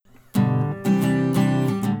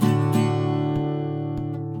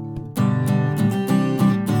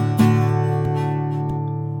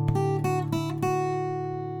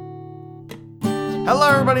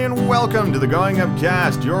everybody, and welcome to the Going Up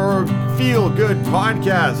Cast, your feel-good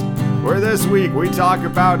podcast, where this week we talk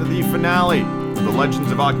about the finale of the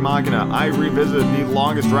Legends of Vox Machina. I revisit the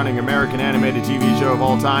longest-running American animated TV show of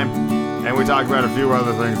all time, and we talk about a few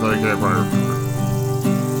other things that I can't quite remember.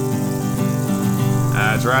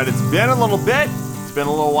 That's right, it's been a little bit. It's been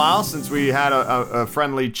a little while since we had a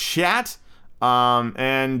friendly chat,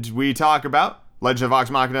 and we talk about Legend of Vox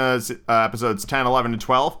Machina episodes 10, 11, and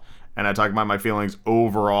 12. And I talk about my feelings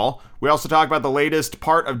overall. We also talk about the latest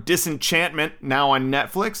part of Disenchantment, now on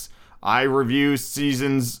Netflix. I review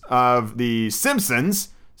seasons of The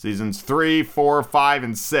Simpsons, seasons 3, 4, 5,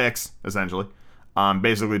 and 6, essentially.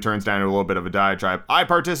 Basically turns down to a little bit of a diatribe. I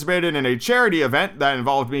participated in a charity event that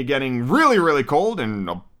involved me getting really, really cold and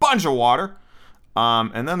a bunch of water.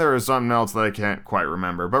 And then there was something else that I can't quite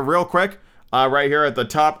remember. But real quick, right here at the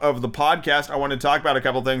top of the podcast, I want to talk about a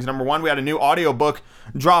couple things. Number one, we had a new audiobook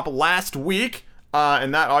drop last week,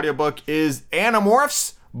 and that audiobook is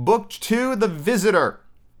Animorphs Book 2, The Visitor,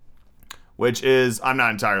 which is, I'm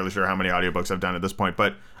not entirely sure how many audiobooks I've done at this point,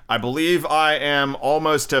 but I believe I am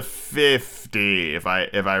almost to 50 if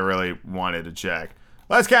I really wanted to check.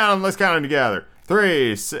 Let's count them together.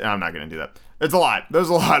 3, 6, I'm not going to do that. It's a lot. There's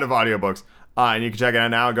a lot of audiobooks, and you can check it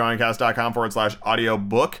out now at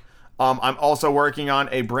goingcast.com/audiobook. I'm also working on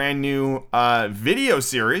a brand new video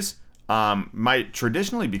series, might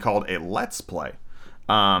traditionally be called a Let's Play.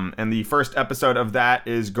 And the first episode of that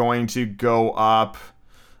is going to go up,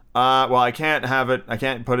 well, I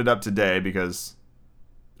can't put it up today because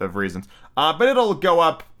of reasons. But it'll go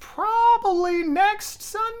up probably next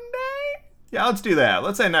Sunday? Yeah, let's do that.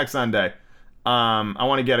 Let's say next Sunday. I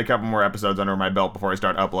want to get a couple more episodes under my belt before I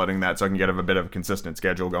start uploading that so I can get a bit of a consistent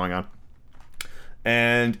schedule going on.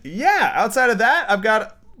 And yeah, outside of that, I've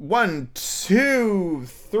got 1, 2,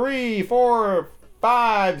 3, 4,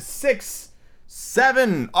 5, 6,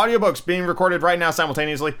 7 audiobooks being recorded right now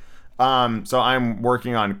simultaneously. So I'm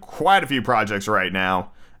working on quite a few projects right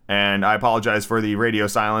now, and I apologize for the radio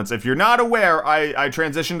silence. If you're not aware, I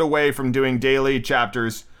transitioned away from doing daily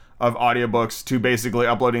chapters of audiobooks to basically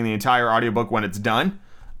uploading the entire audiobook when it's done.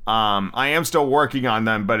 I am still working on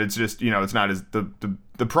them, but it's just, it's not as,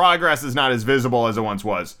 the progress is not as visible as it once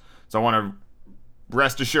was. So I want to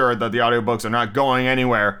rest assured that the audiobooks are not going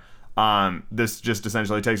anywhere. This just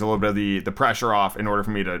essentially takes a little bit of the pressure off in order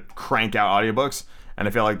for me to crank out audiobooks. And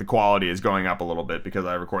I feel like the quality is going up a little bit because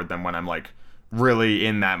I record them when I'm like really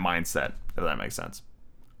in that mindset, if that makes sense.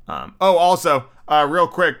 Also, real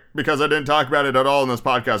quick, because I didn't talk about it at all in this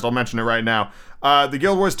podcast, I'll mention it right now. The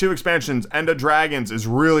Guild Wars 2 expansions, End of Dragons, is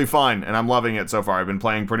really fun, and I'm loving it so far. I've been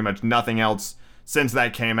playing pretty much nothing else since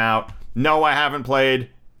that came out. No, I haven't played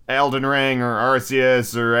Elden Ring or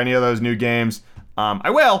Arceus or any of those new games. I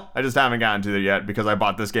will. I just haven't gotten to it yet because I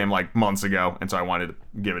bought this game like months ago, and so I wanted to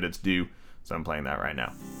give it its due. So I'm playing that right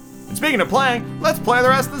now. And speaking of playing, let's play the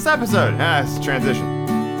rest of this episode. It's a transition.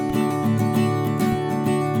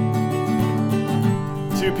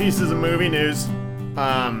 2 pieces of movie news,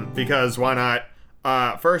 because why not?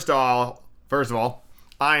 First of all,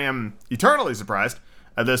 I am eternally surprised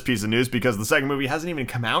at this piece of news because the second movie hasn't even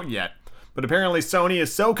come out yet. But apparently Sony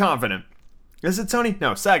is so confident. Is it Sony?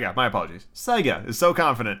 No, Sega. My apologies. Sega is so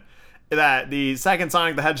confident that the second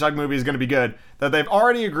Sonic the Hedgehog movie is going to be good that they've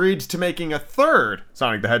already agreed to making a third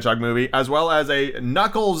Sonic the Hedgehog movie as well as a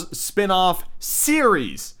Knuckles spin-off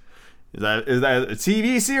series. Is that a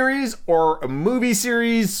TV series or a movie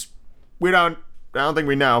series? I don't think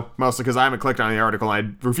we know, mostly because I haven't clicked on the article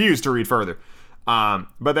and I refuse to read further.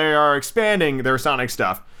 But they are expanding their Sonic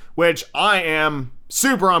stuff, which I am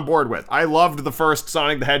super on board with. I loved the first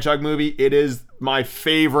Sonic the Hedgehog movie. It is my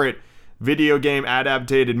favorite video game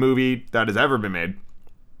adapted movie that has ever been made.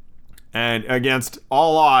 And against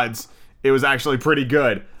all odds, it was actually pretty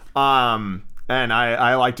good. And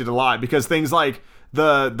I liked it a lot because things like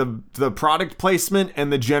the product placement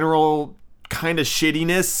and the general kind of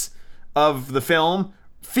shittiness of the film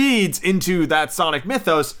feeds into that Sonic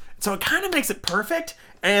mythos, so it kind of makes it perfect,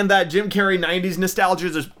 and that Jim Carrey 90s nostalgia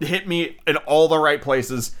just hit me in all the right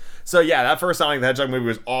places. So yeah, that first Sonic the Hedgehog movie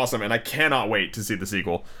was awesome, and I cannot wait to see the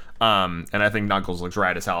sequel. And I think Knuckles looks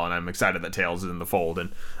right as hell, and I'm excited that Tails is in the fold,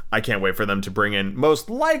 and I can't wait for them to bring in, most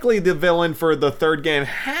likely the villain for the third game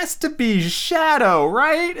has to be Shadow,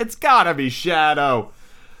 right? It's gotta be Shadow.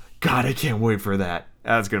 God, I can't wait for that.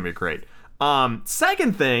 That's gonna be great.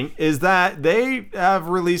 Second thing is that they have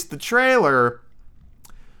released the trailer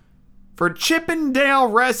for Chip 'n Dale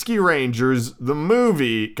Rescue Rangers, the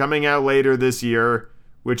movie, coming out later this year,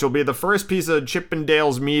 which will be the first piece of Chip 'n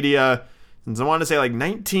Dale's media since I want to say like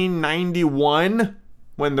 1991,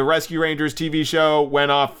 when the Rescue Rangers TV show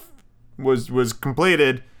went off was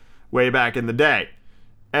completed way back in the day.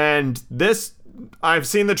 And this, I've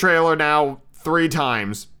seen the trailer now 3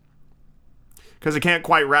 times because I can't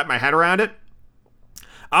quite wrap my head around it.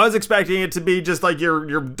 I was expecting it to be just like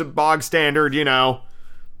your bog standard,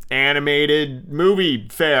 animated movie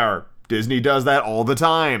fare. Disney does that all the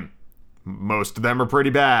time. Most of them are pretty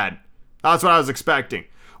bad. That's what I was expecting.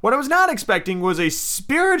 What I was not expecting was a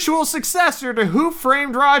spiritual successor to Who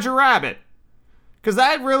Framed Roger Rabbit. Because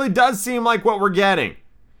that really does seem like what we're getting.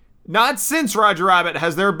 Not since Roger Rabbit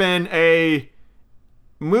has there been a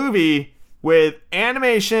movie with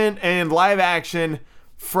animation and live action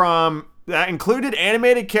that included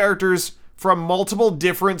animated characters from multiple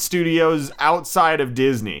different studios outside of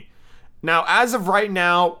Disney. Now, as of right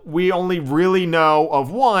now, we only really know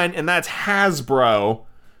of one, and that's Hasbro,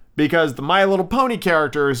 because the My Little Pony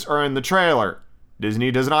characters are in the trailer.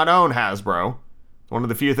 Disney does not own Hasbro. One of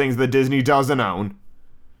the few things that Disney doesn't own.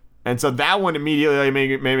 And so that one immediately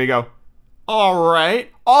made me go, all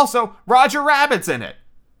right. Also, Roger Rabbit's in it,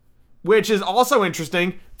 which is also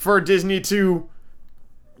interesting for Disney to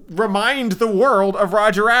remind the world of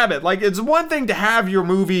Roger Rabbit. Like, it's one thing to have your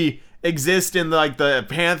movie exist in the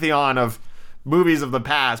pantheon of movies of the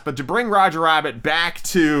past, but to bring Roger Rabbit back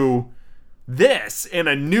to this in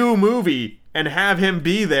a new movie and have him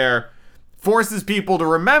be there forces people to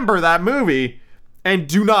remember that movie. And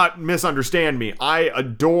do not misunderstand me. I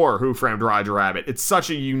adore Who Framed Roger Rabbit. It's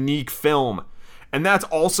such a unique film. And that's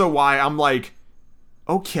also why I'm like,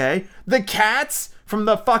 okay, the cats from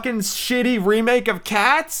the fucking shitty remake of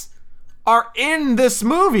Cats are in this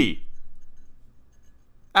movie.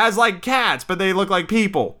 As like cats, but they look like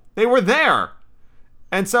people. They were there.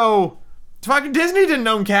 And so, fucking Disney didn't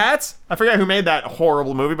own Cats. I forget who made that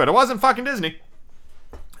horrible movie, but it wasn't fucking Disney.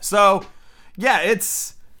 So, yeah,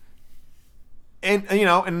 it's... And,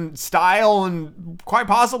 in style and quite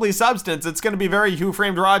possibly substance, it's going to be very Who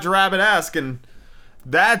Framed Roger Rabbit-esque, and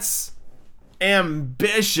that's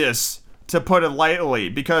ambitious, to put it lightly,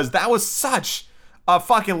 because that was such a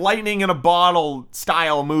fucking lightning in a bottle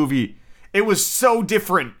style movie. It was so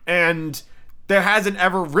different, and there hasn't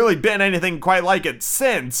ever really been anything quite like it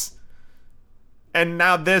since. And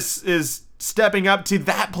now this is stepping up to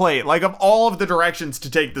that plate. Like, of all of the directions to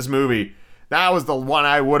take this movie, that was the one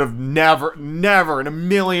I would have never in a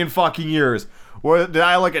million fucking years. Did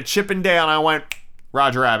I look at Chip and Dale and I went,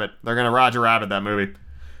 Roger Rabbit. They're going to Roger Rabbit that movie.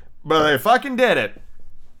 But they fucking did it.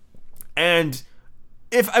 And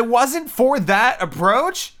if I wasn't for that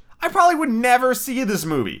approach, I probably would never see this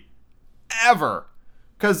movie. Ever.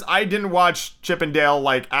 Because I didn't watch Chip and Dale,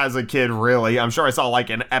 as a kid, really. I'm sure I saw,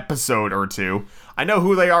 an episode or 2. I know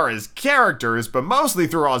who they are as characters, but mostly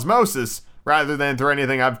through osmosis, rather than through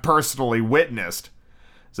anything I've personally witnessed.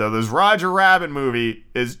 So this Roger Rabbit movie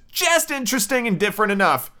is just interesting and different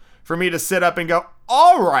enough for me to sit up and go,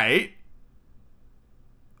 all right,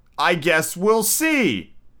 I guess we'll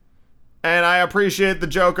see. And I appreciate the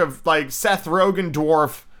joke of, Seth Rogen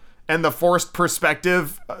dwarf and the forced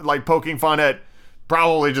perspective, poking fun at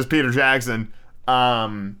probably just Peter Jackson.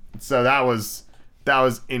 So that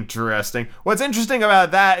was interesting. What's interesting about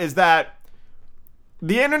that is that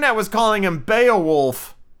the internet was calling him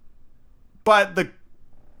Beowulf, but the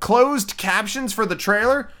closed captions for the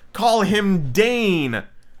trailer call him Dane,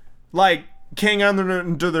 like King under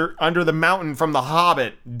the mountain from The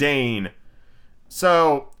Hobbit, Dane.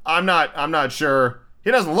 So I'm not sure. He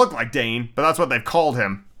doesn't look like Dane, but that's what they've called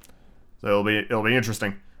him. So it'll be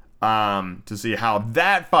interesting to see how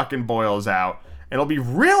that fucking boils out, and it'll be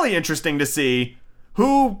really interesting to see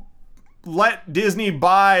who let Disney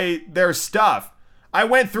buy their stuff. I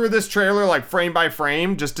went through this trailer frame by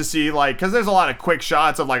frame just to see because there's a lot of quick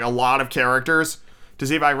shots of a lot of characters to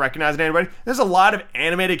see if I recognize anybody. There's a lot of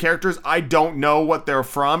animated characters I don't know what they're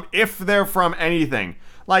from, if they're from anything.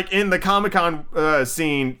 In the Comic-Con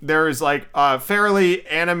scene, there's a fairly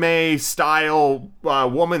anime style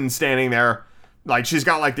woman standing there. She's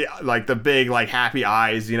got the big happy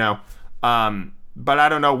eyes, but I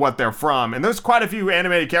don't know what they're from. And there's quite a few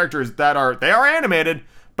animated characters they are animated,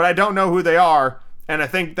 but I don't know who they are. And I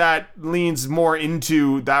think that leans more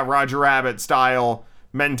into that Roger Rabbit style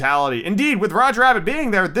mentality. Indeed, with Roger Rabbit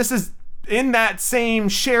being there, this is in that same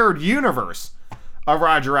shared universe of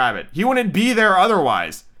Roger Rabbit. He wouldn't be there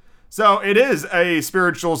otherwise. So it is a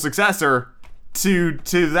spiritual successor to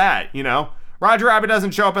that, Roger Rabbit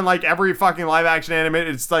doesn't show up in every fucking live action anime.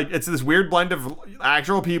 It's this weird blend of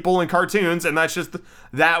actual people and cartoons, and that's just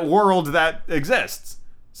that world that exists.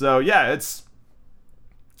 So yeah, it's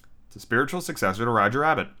a spiritual successor to Roger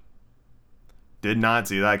Rabbit. Did not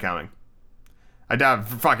see that coming. I doubt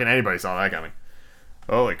fucking anybody saw that coming.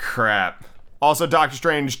 Holy crap. Also, Doctor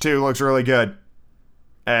Strange 2 looks really good.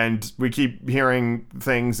 And we keep hearing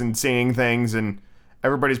things and seeing things, and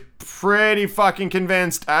everybody's pretty fucking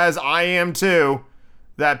convinced, as I am too,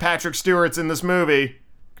 that Patrick Stewart's in this movie,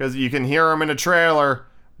 because you can hear him in a trailer,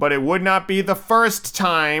 but it would not be the first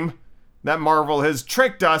time that Marvel has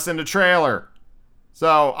tricked us in a trailer.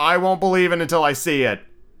 So I won't believe it until I see it.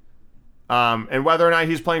 And whether or not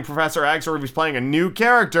he's playing Professor X or if he's playing a new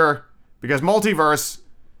character, because multiverse,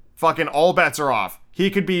 fucking all bets are off. He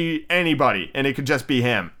could be anybody, and it could just be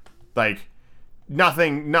him. Like,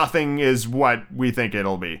 nothing is what we think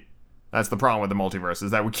it'll be. That's the problem with the multiverse,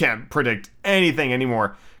 is that we can't predict anything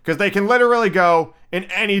anymore. Because they can literally go in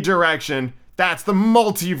any direction. That's the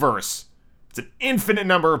multiverse. It's an infinite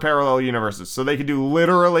number of parallel universes, so they can do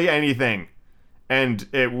literally anything. And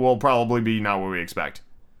it will probably be not what we expect.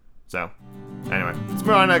 So, anyway, let's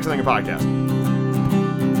move on to the next thing in podcast.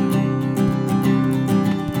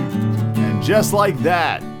 Just like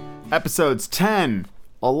that, episodes 10,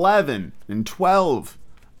 11, and 12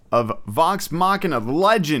 of Vox Machina, the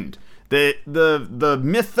legend, the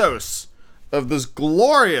mythos of this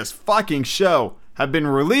glorious fucking show have been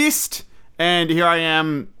released, and here I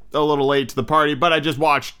am a little late to the party, but I just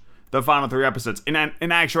watched the final 3 episodes. In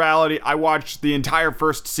actuality, I watched the entire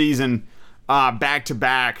first season back to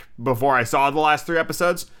back before I saw the last 3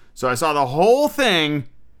 episodes, so I saw the whole thing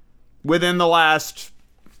within the last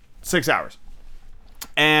 6 hours.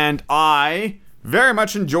 And I very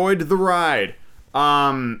much enjoyed the ride.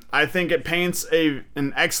 I think it paints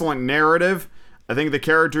an excellent narrative. I think the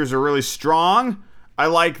characters are really strong. I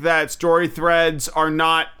like that story threads are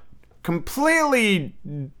not completely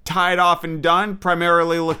tied off and done,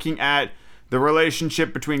 primarily looking at the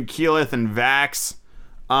relationship between Keyleth and Vax,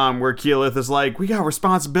 where Keyleth is like, we got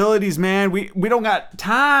responsibilities, man. We don't got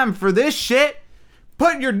time for this shit.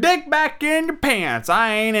 Put your dick back in your pants.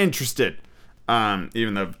 I ain't interested.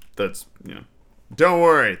 Even though that's, don't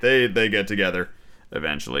worry. They get together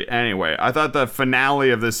eventually. Anyway, I thought the finale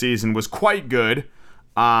of the season was quite good.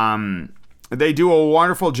 They do a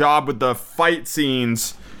wonderful job with the fight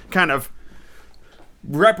scenes, kind of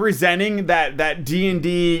representing that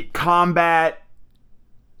D&D combat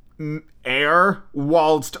air,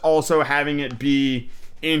 whilst also having it be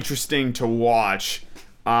interesting to watch.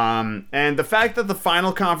 And the fact that the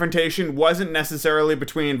final confrontation wasn't necessarily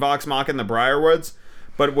between Vox Machina and the Briarwoods,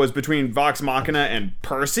 but it was between Vox Machina and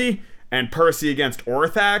Percy against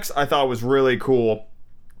Orthax, I thought was really cool.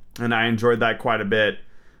 And I enjoyed that quite a bit.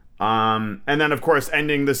 And then, of course,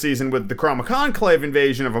 ending the season with the Chroma Conclave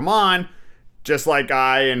invasion of Amon, just like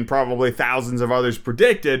I and probably thousands of others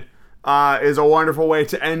predicted, is a wonderful way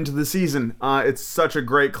to end the season. It's such a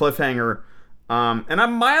great cliffhanger. And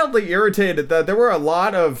I'm mildly irritated that there were a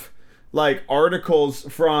lot of articles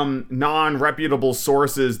from non-reputable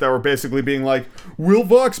sources that were basically being like, will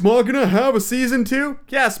Vox Machina have a season 2?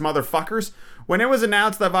 Yes, motherfuckers. When it was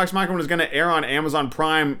announced that Vox Machina was going to air on Amazon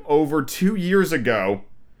Prime over 2 years ago,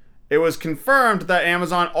 it was confirmed that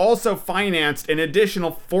Amazon also financed an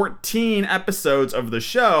additional 14 episodes of the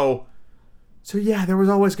show. So yeah, there was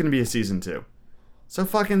always going to be a season 2. So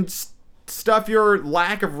fucking stuff your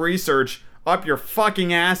lack of research up your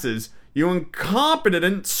fucking asses, you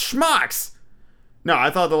incompetent schmucks. No, I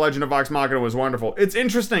thought The Legend of Vox Machina was wonderful. It's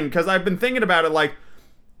interesting, because I've been thinking about it,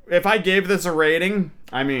 if I gave this a rating,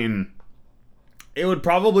 it would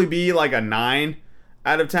probably be a 9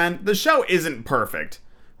 out of 10. The show isn't perfect.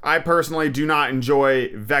 I personally do not enjoy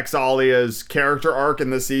Vexalia's character arc in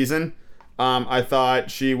this season. I thought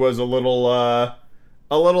she was a little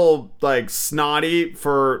snotty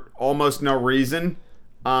for almost no reason.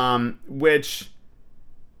 Which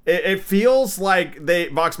it feels like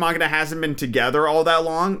Vox Machina hasn't been together all that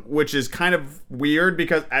long, which is kind of weird,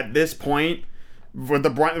 because at this point, when the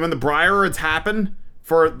Briarwoods happened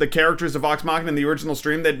for the characters of Vox Machina in the original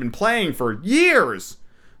stream, they'd been playing for years.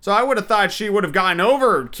 So I would have thought she would have gotten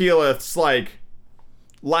over Keyleth's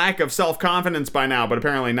lack of self-confidence by now, but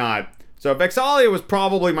apparently not. So Vexalia was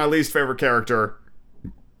probably my least favorite character.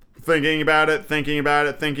 Thinking about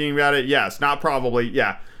it. Yes, not probably.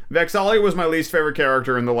 Yeah. Vexalia was my least favorite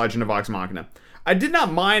character in The Legend of Vox Machina. I did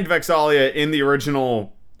not mind Vexalia in the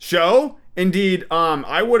original show. Indeed,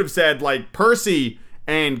 I would have said, Percy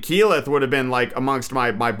and Keyleth would have been, amongst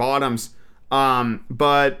my bottoms.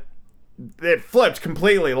 But it flipped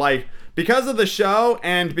completely. Because of the show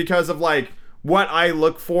and because of, what I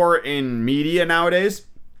look for in media nowadays,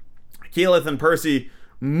 Keyleth and Percy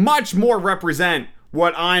much more represent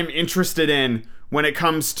what I'm interested in when it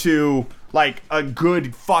comes to a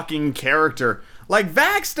good fucking character. Like,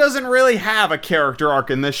 Vax doesn't really have a character arc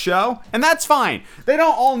in this show, and that's fine. They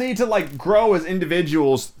don't all need to, like, grow as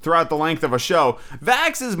individuals throughout the length of a show.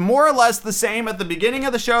 Vax is more or less the same at the beginning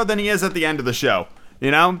of the show than he is at the end of the show.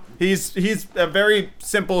 You know? He's a very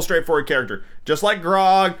simple, straightforward character. Just like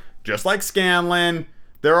Grog, just like Scanlan.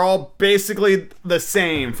 They're all basically the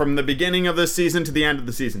same from the beginning of this season to the end of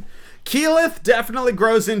the season. Keyleth definitely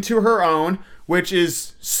grows into her own, which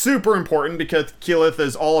is super important because Keyleth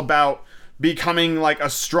is all about becoming like a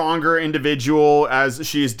stronger individual as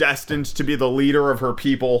she's destined to be the leader of her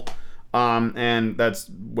people. And that's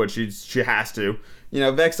what she has to. You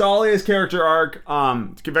know, Vexalia's character arc,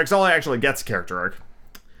 Vexalia actually gets a character arc.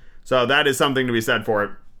 So that is something to be said for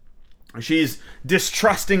it. She's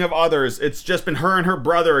distrusting of others. It's just been her and her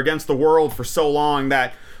brother against the world for so long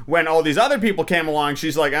that when all these other people came along,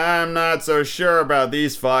 she's like, I'm not so sure about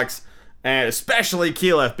these fucks. And especially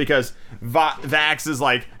Keyleth, because Vax is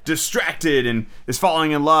like distracted and is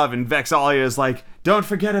falling in love, and Vexalia is like, don't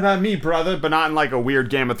forget about me, brother, but not in like a weird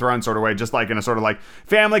Game of Thrones sort of way, just like in a sort of like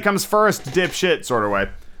family comes first, dipshit sort of way.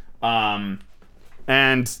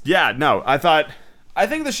 And yeah, no, I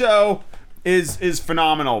think the show is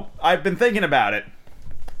phenomenal. I've been thinking about it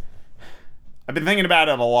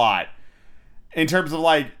a lot in terms of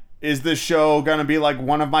like, is this show gonna be like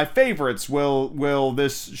one of my favorites? Will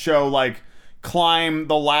this show like climb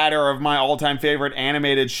the ladder of my all-time favorite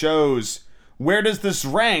animated shows? Where does this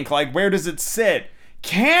rank? Like, where does it sit?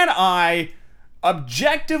 Can I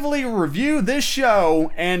objectively review this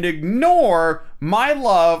show and ignore my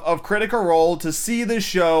love of Critical Role to see this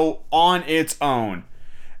show on its own?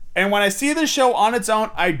 And when I see this show on its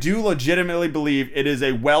own, I do legitimately believe it is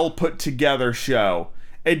a well put together show.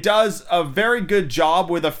 It does a very good job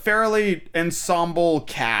with a fairly ensemble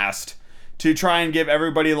cast to try and give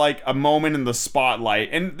everybody like a moment in the spotlight.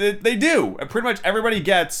 And they do. Pretty much everybody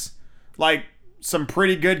gets like some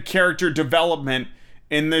pretty good character development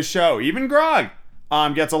in this show. Even Grog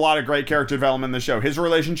gets a lot of great character development in the show. His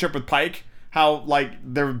relationship with Pike, how like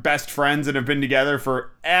they're best friends and have been together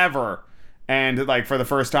forever. And like for the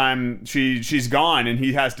first time she's gone and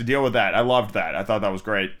he has to deal with that. I loved that. I thought that was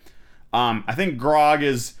great. I think Grog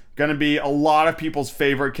is going to be a lot of people's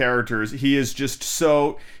favorite characters. He is just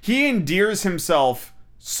he endears himself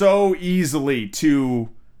so easily to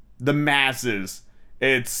the masses.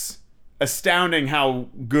 It's astounding how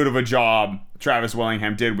good of a job Travis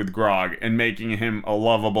Willingham did with Grog and making him a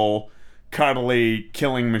lovable, cuddly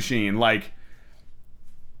killing machine. Like,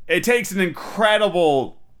 it takes an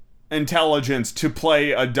incredible intelligence to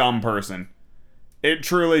play a dumb person. It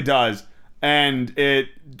truly does. And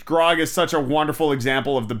Grog is such a wonderful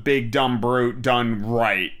example of the big dumb brute done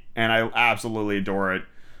right, and I absolutely adore it.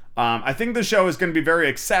 I think the show is going to be very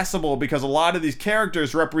accessible because a lot of these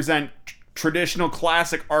characters represent traditional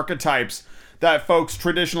classic archetypes that folks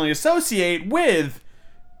traditionally associate with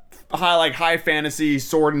high fantasy,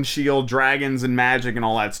 sword and shield, dragons and magic and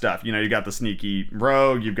all that stuff. You know, you got the sneaky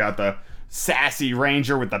rogue, you've got the sassy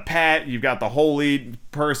ranger with the pet, you've got the holy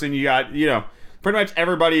person, you got, you know, pretty much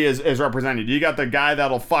everybody is represented. You got the guy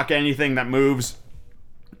that'll fuck anything that moves.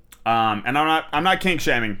 And I'm not kink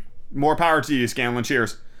shaming. More power to you, Scanlan.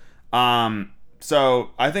 Cheers. So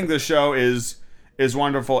I think this show is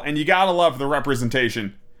wonderful, and you gotta love the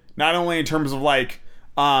representation. Not only in terms of like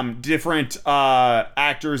different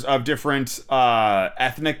actors of different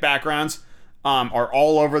ethnic backgrounds are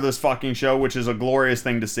all over this fucking show, which is a glorious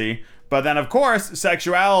thing to see. But then, of course,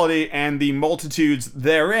 sexuality and the multitudes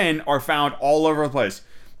therein are found all over the place.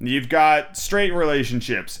 You've got straight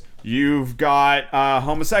relationships. You've got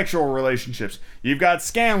homosexual relationships. You've got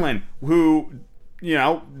Scanlan, who, you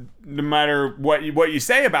know, no matter what you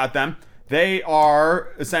say about them, they are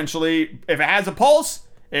essentially, if it has a pulse,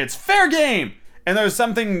 it's fair game. And there's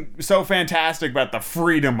something so fantastic about the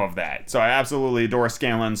freedom of that. So I absolutely adore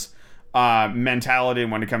Scanlan's mentality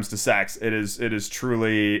when it comes to sex. It is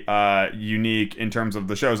truly unique in terms of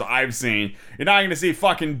the shows I've seen. You're not gonna see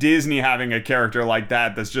fucking Disney having a character like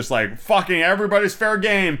that that's just like, fucking everybody's fair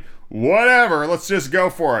game, whatever, let's just go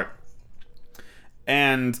for it.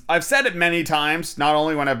 And I've said it many times, not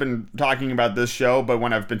only when I've been talking about this show, but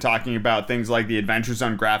when I've been talking about things like the Adventure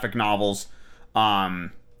Zone graphic novels,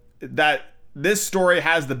 that this story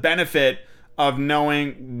has the benefit of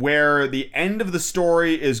knowing where the end of the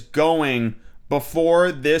story is going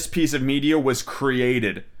before this piece of media was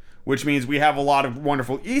created, which means we have a lot of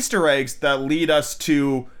wonderful Easter eggs that lead us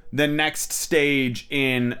to the next stage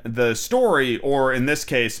in the story, or in this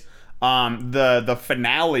case, the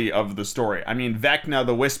finale of the story. I mean, Vecna,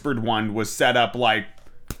 the Whispered One, was set up like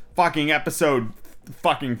fucking episode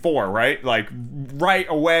fucking 4, right? Like right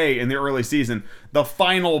away in the early season. The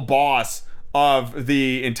final boss of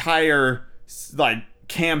the entire like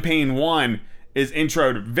campaign 1 is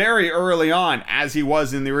introed very early on, as he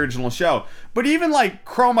was in the original show. But even like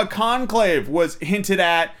Chroma Conclave was hinted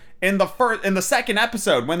at in the second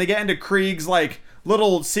episode when they get into Krieg's like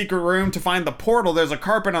little secret room to find the portal. There's a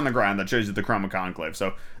carpet on the ground that shows you the Chroma Conclave.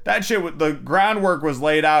 So that shit, the groundwork was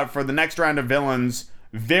laid out for the next round of villains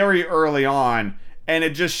very early on, and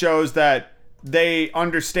it just shows that they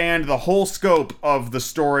understand the whole scope of the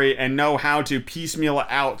story and know how to piecemeal it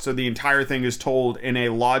out so the entire thing is told in a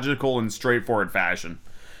logical and straightforward fashion.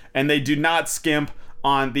 And they do not skimp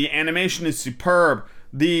on the animation is superb.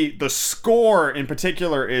 The score in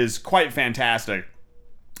particular is quite fantastic.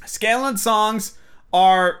 Scanlan songs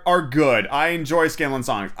are good. I enjoy Scanlan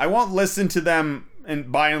songs. I won't listen to them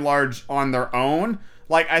by and large on their own.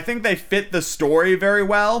 Like, I think they fit the story very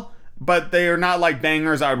well, but they are not like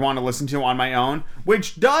bangers I would want to listen to on my own,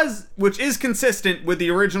 which is consistent with the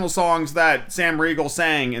original songs that Sam Riegel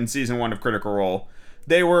sang in season 1 of Critical Role.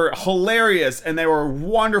 They were hilarious and they were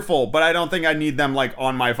wonderful, but I don't think I need them like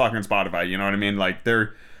on my fucking Spotify. You know what I mean? Like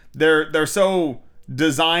they're so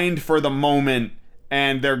designed for the moment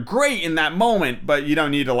and they're great in that moment, but you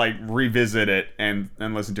don't need to like revisit it and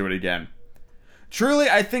listen to it again. Truly,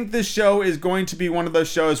 I think this show is going to be one of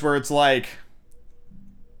those shows where it's like,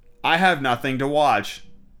 I have nothing to watch.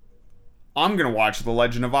 I'm going to watch The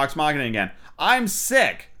Legend of Vox Machina again. I'm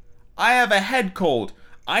sick. I have a head cold.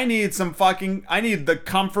 I need the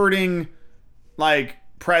comforting, like,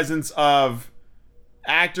 presence of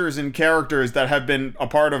actors and characters that have been a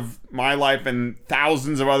part of my life and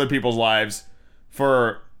thousands of other people's lives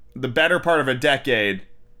for the better part of a decade.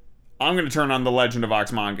 I'm going to turn on The Legend of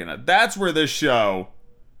Vox Machina. That's where this show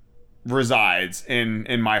resides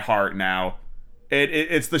in my heart now.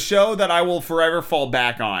 It's the show that I will forever fall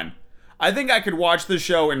back on. I think I could watch this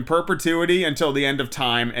show in perpetuity until the end of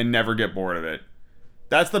time and never get bored of it.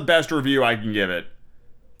 That's the best review I can give it.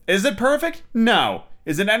 Is it perfect? No.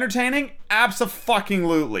 Is it entertaining?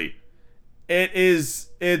 Abso-fucking-lutely.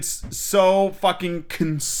 It's so fucking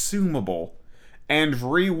consumable and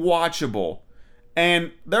rewatchable.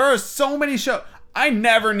 And there are so many shows. I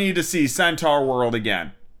never need to see Centaur World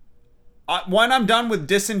again. When I'm done with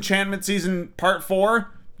Disenchantment Season Part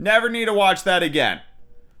 4, never need to watch that again.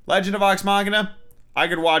 Legend of Vox Machina, I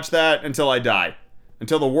could watch that until I die.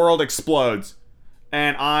 Until the world explodes.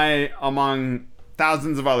 And I, among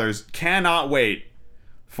thousands of others, cannot wait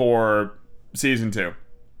for Season 2.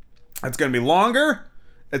 It's going to be longer.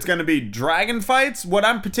 It's going to be dragon fights. What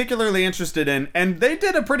I'm particularly interested in, and they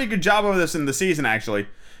did a pretty good job of this in the season actually,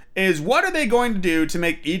 is what are they going to do to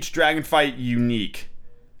make each dragon fight unique?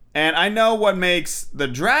 And I know what makes the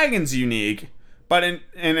dragons unique, but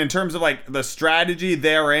in terms of like the strategy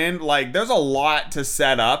therein, like there's a lot to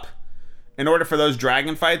set up in order for those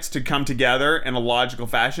dragon fights to come together in a logical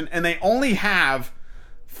fashion, and they only have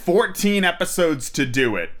 14 episodes to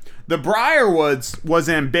do it. The Briarwoods was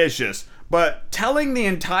ambitious, but telling the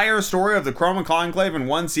entire story of the Chroma Conclave in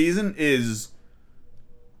one season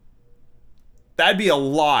that'd be a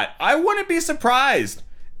lot. I wouldn't be surprised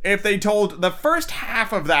if they told the first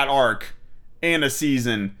half of that arc in a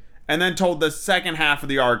season and then told the second half of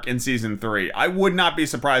the arc in season 3. I would not be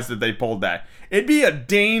surprised if they pulled that. It'd be a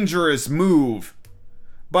dangerous move.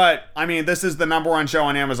 But, I mean, this is the #1 show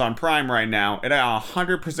on Amazon Prime right now. It had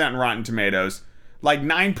 100% Rotten Tomatoes. Like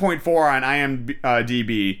 9.4 on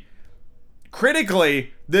IMDb.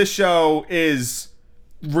 Critically, this show is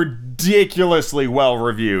ridiculously well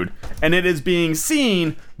reviewed. And it is being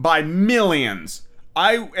seen by millions.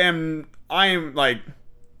 I am like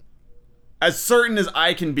as certain as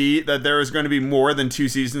I can be that there is going to be more than 2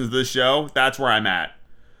 seasons of this show. That's where I'm at.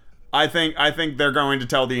 I think they're going to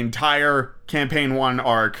tell the entire campaign 1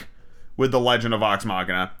 arc with The Legend of Vox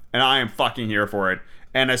Machina, and I am fucking here for it.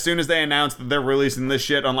 And as soon as they announce that they're releasing this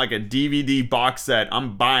shit on like a DVD box set,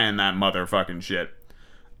 I'm buying that motherfucking shit.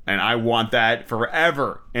 And I want that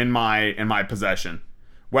forever in my possession.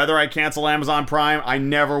 Whether I cancel Amazon Prime, I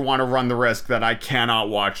never want to run the risk that I cannot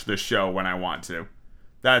watch this show when I want to.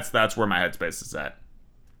 That's where my headspace is at.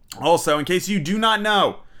 Also, in case you do not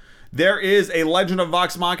know, there is a Legend of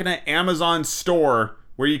Vox Machina Amazon store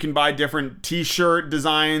where you can buy different t-shirt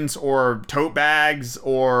designs or tote bags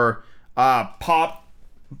or pop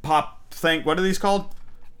thing. What are these called?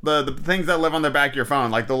 The things that live on the back of your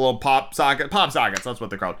phone, like the little pop sockets. That's what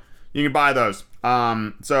they're called. You can buy those.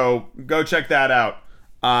 So go check that out.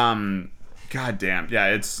 God damn. Yeah,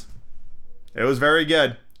 it was very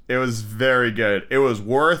good. It was very good. It was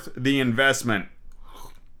worth the investment.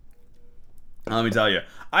 Let me tell you.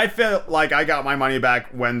 I felt like I got my money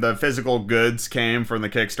back when the physical goods came from the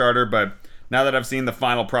Kickstarter, but now that I've seen the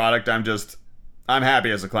final product, I'm just I'm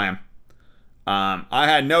happy as a clam. I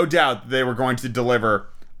had no doubt that they were going to deliver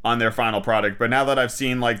on their final product, but now that I've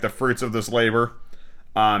seen like the fruits of this labor,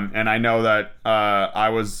 and I know that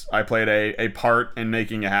I played a part in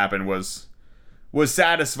making it happen, was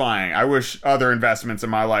satisfying. I wish other investments in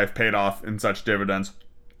my life paid off in such dividends.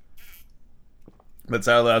 But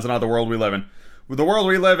sadly, that's not the world we live in. The world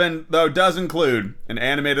we live in, though, does include an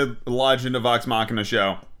animated Legend of Vox Machina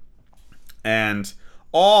show and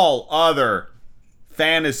all other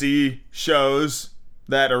fantasy shows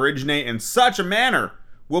that originate in such a manner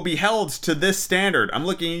will be held to this standard. I'm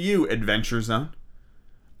looking at you, Adventure Zone.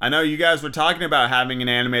 I know you guys were talking about having an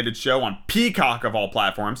animated show on Peacock of all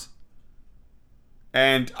platforms.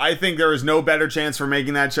 And I think there is no better chance for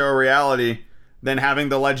making that show a reality than having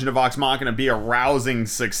the Legend of Vox Machina be a rousing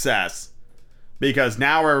success. Because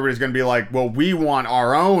now everybody's going to be like, well, we want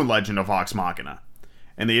our own Legend of Vox Machina.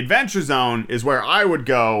 And the Adventure Zone is where I would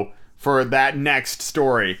go for that next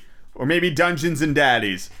story. Or maybe Dungeons and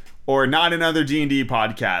Daddies. Or Not Another D&D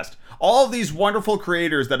Podcast. All of these wonderful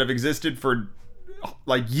creators that have existed for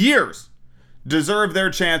like years deserve their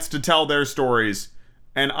chance to tell their stories.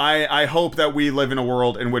 And I hope that we live in a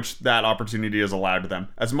world in which that opportunity is allowed to them.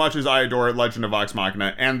 As much as I adore Legend of Vox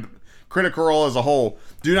Machina and Critical Role as a whole,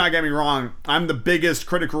 do not get me wrong, I'm the biggest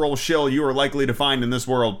Critical Role shill you are likely to find in this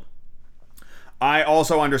world. I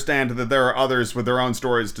also understand that there are others with their own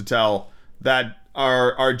stories to tell that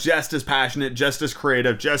are just as passionate, just as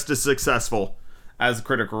creative, just as successful as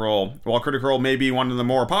Critical Role. While Critical Role may be one of the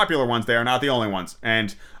more popular ones, they are not the only ones.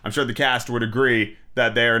 And I'm sure the cast would agree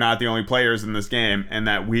that they are not the only players in this game, and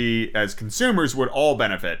that we as consumers would all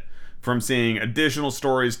benefit from seeing additional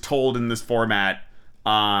stories told in this format,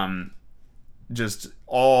 just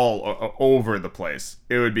all over the place.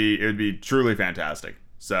 It would be truly fantastic.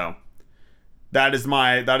 So those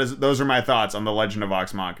are my thoughts on the Legend of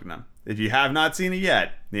Vox Machina. If you have not seen it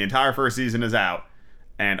yet, the entire first season is out,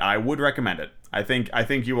 and I would recommend it. I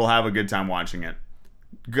think you will have a good time watching it.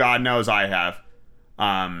 God knows I have.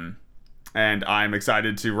 And I'm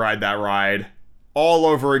excited to ride that ride all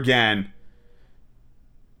over again.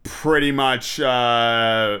 Pretty much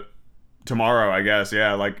tomorrow, I guess.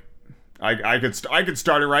 Yeah, like I could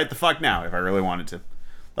start it right the fuck now if I really wanted to.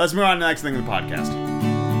 Let's move on to the next thing in the podcast.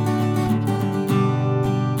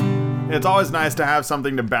 It's always nice to have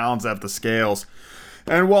something to balance out the scales.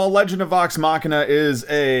 And while Legend of Vox Machina is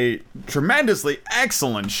a tremendously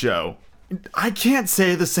excellent show, I can't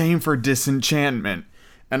say the same for Disenchantment.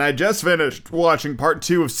 And I just finished watching part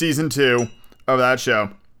 2 of season 2 of that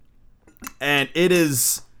show. And it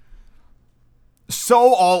is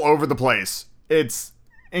so all over the place. It's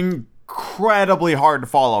incredibly hard to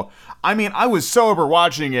follow. I mean, I was sober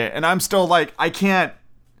watching it, and I'm still like, I can't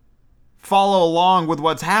follow along with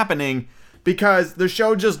what's happening because the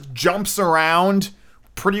show just jumps around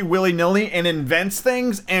pretty willy-nilly and invents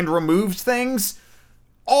things and removes things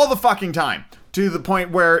all the fucking time. To the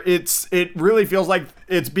point where it really feels like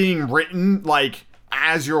it's being written like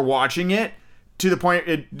as you're watching it, to the point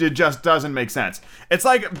it just doesn't make sense. It's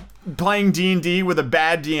like playing D&D with a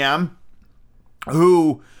bad DM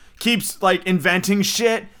who keeps like inventing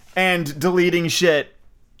shit and deleting shit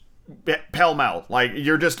pell-mell. Like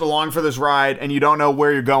you're just along for this ride and you don't know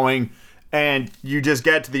where you're going, and you just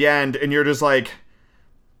get to the end and you're just like,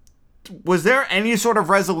 was there any sort of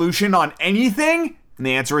resolution on anything? And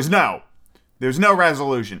the answer is no. There's no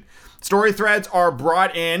resolution. Story threads are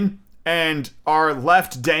brought in and are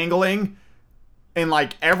left dangling in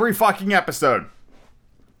like every fucking episode.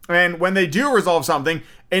 And when they do resolve something,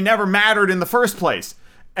 it never mattered in the first place.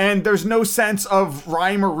 And there's no sense of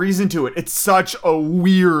rhyme or reason to it. It's such a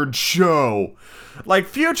weird show. Like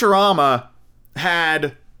Futurama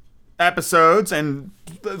had episodes and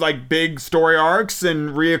like big story arcs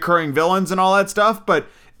and reoccurring villains and all that stuff, but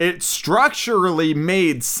it structurally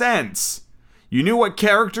made sense. You knew what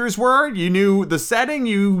characters were, you knew the setting,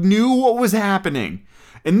 you knew what was happening.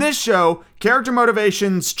 In this show, character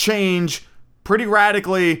motivations change pretty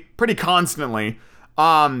radically, pretty constantly.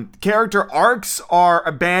 Character arcs are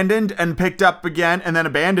abandoned and picked up again and then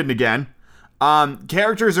abandoned again.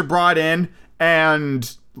 Characters are brought in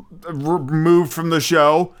and removed from the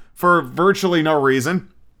show for virtually no reason.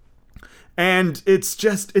 And it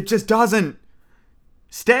just doesn't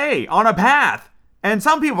stay on a path. And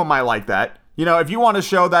some people might like that. You know, if you want a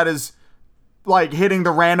show that is like hitting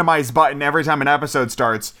the randomize button every time an episode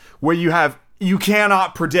starts, where you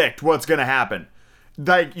cannot predict what's going to happen.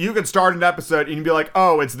 Like, you could start an episode and you'd be like,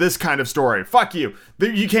 oh, it's this kind of story. Fuck you.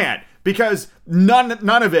 You can't. Because none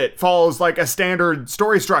of it follows like a standard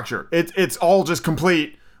story structure. It's all just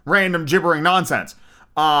complete random gibbering nonsense.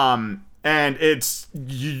 and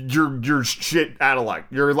you're shit out of luck.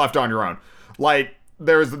 You're left on your own. Like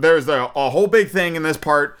there's a whole big thing in this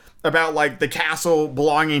part about like the castle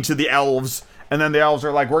belonging to the elves, and then the elves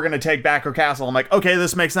are like, we're gonna take back our castle. I'm like, okay,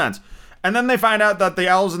 this makes sense. And then they find out that the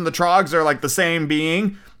elves and the trogs are like the same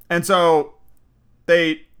being, and so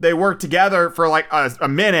they work together for like a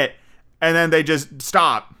minute, and then they just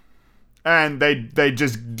stop, and they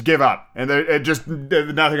just give up, and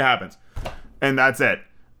nothing happens, and that's it.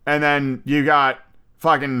 And then you got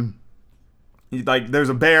fucking like there's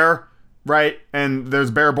a bear, right? And there's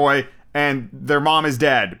a bear boy, and their mom is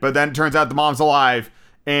dead, but then it turns out the mom's alive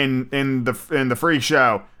in the freak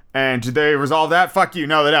show. And do they resolve that? Fuck you.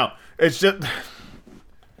 No, they don't. It's just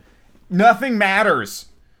nothing matters.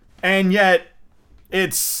 And yet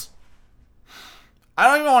it's, I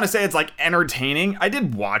don't even want to say it's like entertaining. I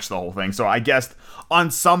did watch the whole thing, so I guess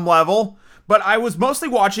on some level, but I was mostly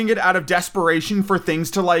watching it out of desperation for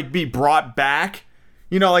things to like be brought back.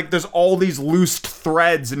 You know, like there's all these loose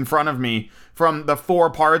threads in front of me from the 4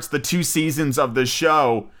 parts, the 2 seasons of the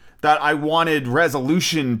show that I wanted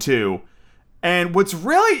resolution to. And what's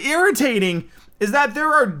really irritating is that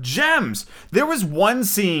there are gems. There was one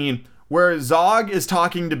scene where Zog is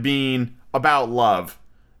talking to Bean about love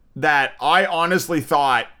that I honestly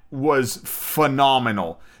thought was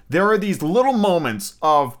phenomenal. There are these little moments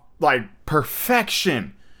of like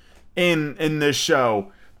perfection in this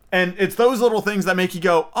show. And it's those little things that make you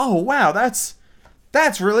go, oh wow, that's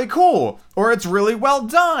really cool. Or it's really well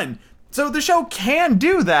done. So the show can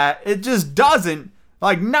do that. It just doesn't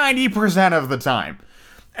like 90% of the time.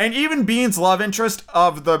 And even Bean's love interest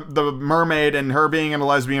of the mermaid and her being in a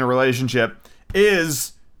lesbian relationship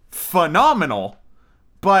is phenomenal,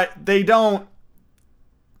 but they don't,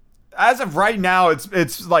 as of right now,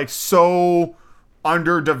 it's like so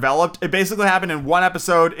underdeveloped. It basically happened in 1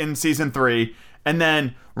 episode in season 3, and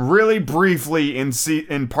then really briefly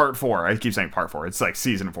in part 4. I keep saying part 4. It's like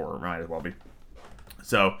season 4. It might as well be.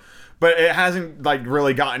 So, but it hasn't like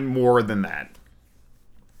really gotten more than that.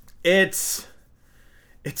 It's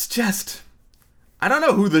just, I don't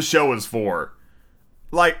know who the show is for.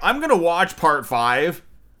 Like, I'm going to watch part 5.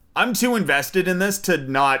 I'm too invested in this to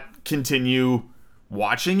not continue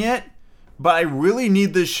watching it. But I really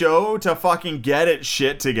need the show to fucking get its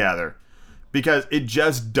shit together. Because it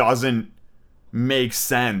just doesn't make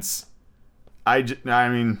sense. I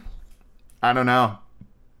mean, I don't know.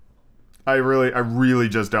 I really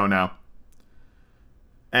just don't know.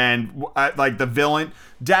 And like the villain,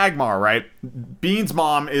 Dagmar, right? Bean's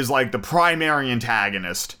mom is like the primary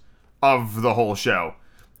antagonist of the whole show.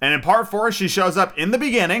 And in part 4, she shows up in the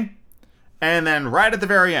beginning and then right at the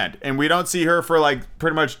very end. And we don't see her for like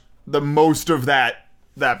pretty much the most of that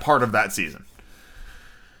part of that season.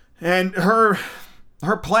 And her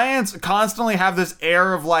plans constantly have this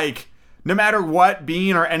air of like, no matter what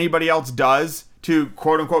Bean or anybody else does to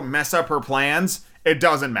quote unquote mess up her plans, it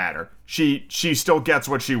doesn't matter. She still gets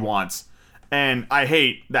what she wants. And I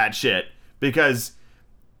hate that shit because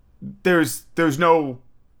there's no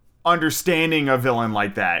understanding a villain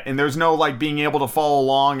like that. And there's no like being able to follow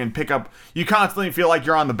along and pick up. You constantly feel like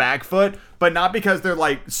you're on the back foot, but not because they're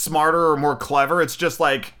like smarter or more clever. It's just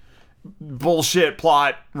like bullshit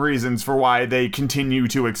plot reasons for why they continue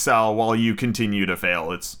to excel while you continue to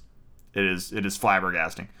fail. It is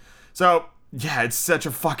flabbergasting. So yeah, it's such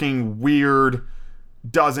a fucking weird,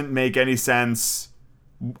 doesn't make any sense.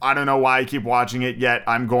 I don't know why I keep watching it, yet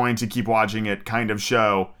I'm going to keep watching it kind of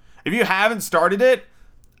show. If you haven't started it,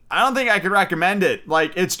 I don't think I could recommend it.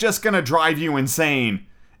 Like, it's just gonna drive you insane.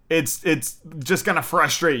 It's just gonna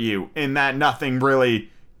frustrate you in that nothing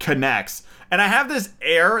really connects. And I have this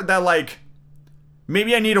air that like,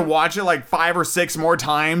 maybe I need to watch it like 5 or 6 more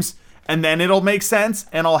times and then it'll make sense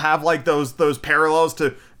and I'll have like those parallels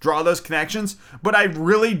to draw those connections. But I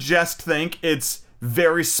really just think it's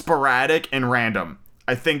very sporadic and random.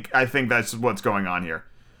 I think that's what's going on here.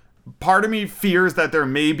 Part of me fears that there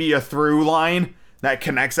may be a through line that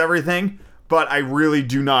connects everything, but I really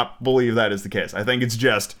do not believe that is the case. I think it's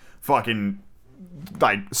just fucking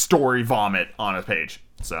like story vomit on a page.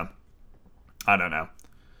 So I don't know.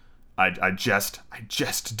 I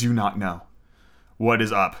just do not know what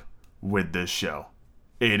is up with this show.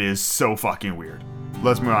 It is so fucking weird.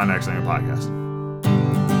 Let's move on to the next thing in the podcast.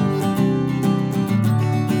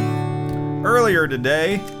 Earlier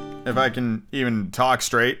today, if I can even talk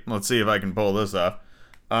straight, let's see if I can pull this off.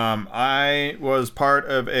 I was part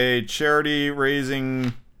of a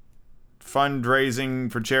fundraising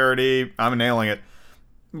for charity. I'm nailing it.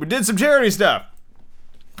 We did some charity stuff.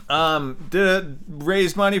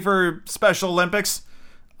 Raised money for Special Olympics.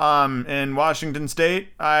 in Washington State.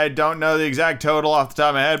 I don't know the exact total off the top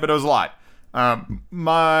of my head, but it was a lot.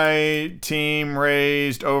 My team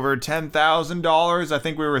raised over $10,000. I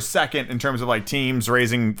think we were second in terms of like teams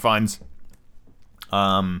raising funds.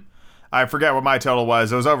 I forget what my total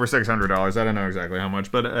was. It was over $600. I don't know exactly how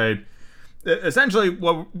much, but essentially,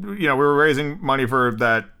 we were raising money for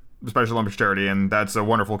that Special Olympics charity, and that's a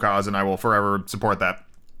wonderful cause, and I will forever support that.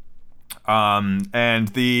 And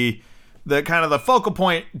the kind of the focal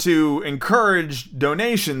point to encourage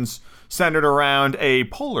donations centered around a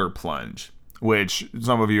polar plunge, which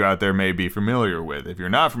some of you out there may be familiar with. If you're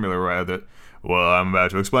not familiar with it, well, I'm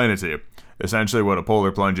about to explain it to you. Essentially, what a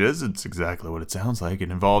polar plunge is, it's exactly what it sounds like.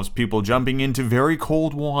 It involves people jumping into very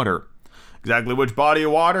cold water. Exactly which body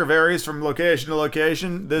of water varies from location to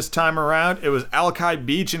location. This time around, it was Alki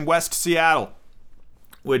Beach in West Seattle,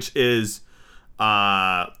 which is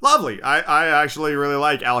lovely. I actually really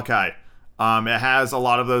like Alki. It has a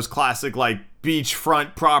lot of those classic like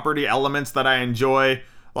beachfront property elements that I enjoy.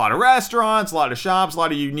 A lot of restaurants, a lot of shops, a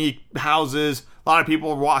lot of unique houses. A lot of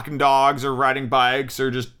people walking dogs or riding bikes or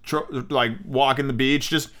just like walking the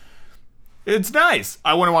beach. It's nice.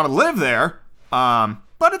 I wouldn't want to live there,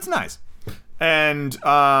 but it's nice. And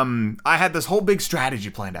I had this whole big strategy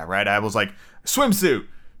planned out, right? I was like, swimsuit,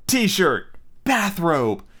 t-shirt,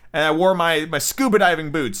 bathrobe, and I wore my scuba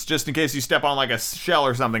diving boots just in case you step on like a shell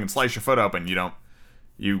or something and slice your foot open. You don't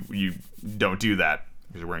do that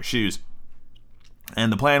because you're wearing shoes.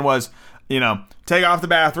 And the plan was, take off the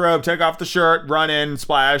bathrobe, take off the shirt, run in,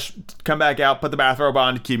 splash, come back out, put the bathrobe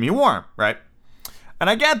on to keep me warm, right? And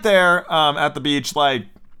I get there at the beach like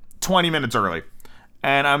 20 minutes early.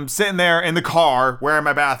 And I'm sitting there in the car wearing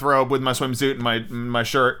my bathrobe with my swimsuit and my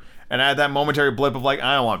shirt. And I had that momentary blip of like,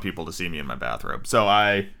 I don't want people to see me in my bathrobe. So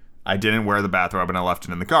I didn't wear the bathrobe and I left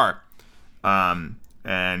it in the car.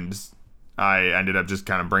 And I ended up just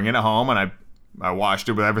kind of bringing it home and I washed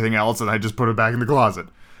it with everything else and I just put it back in the closet.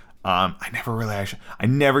 I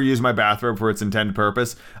never used my bathrobe for its intended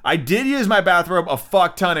purpose. I did use my bathrobe a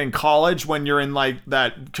fuck ton in college when you're in like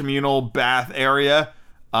that communal bath area,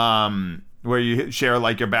 where you share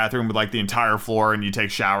like your bathroom with like the entire floor and you take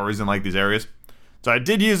showers in like these areas. So I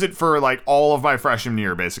did use it for like all of my freshman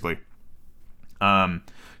year basically. Because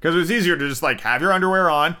it was easier to just like have your underwear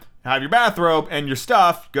on, have your bathrobe and your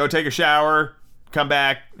stuff, go take a shower, come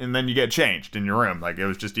back, and then you get changed in your room. Like, it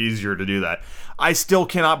was just easier to do that. I still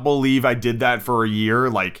cannot believe I did that for a year,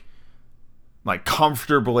 like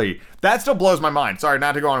comfortably. That still blows my mind. Sorry,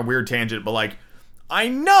 not to go on a weird tangent, but like, I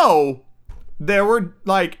know there were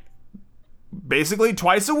like basically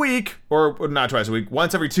twice a week, or not twice a week,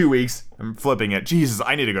 once every 2 weeks. I'm flipping it. Jesus,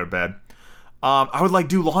 I need to go to bed. I would like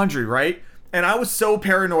do laundry, right? And I was so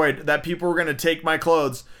paranoid that people were going to take my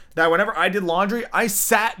clothes that whenever I did laundry, I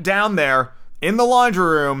sat down there in the laundry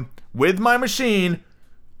room with my machine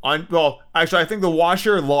on, well, actually I think the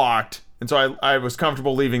washer locked, and so I was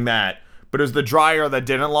comfortable leaving that, but it was the dryer that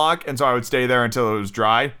didn't lock, and so I would stay there until it was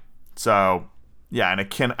dry. So yeah, and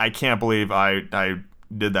I can't believe I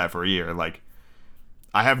did that for a year. Like,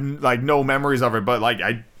 I have like no memories of it, but like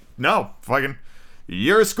fucking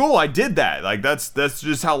year of school I did that. Like, that's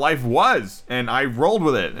just how life was, and I rolled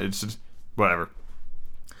with it. It's just whatever.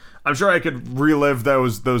 I'm sure I could relive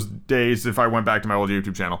those days if I went back to my old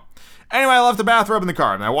YouTube channel. Anyway, I left the bathrobe in the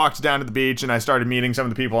car, and I walked down to the beach, and I started meeting some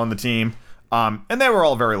of the people on the team, and they were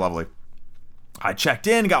all very lovely. I checked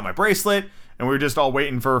in, got my bracelet, and we were just all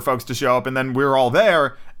waiting for folks to show up, and then we were all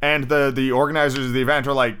there, and the organizers of the event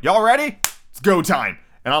were like, y'all ready? It's go time.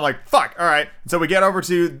 And I'm like, fuck, all right. So we get over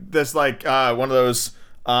to this, like, one of those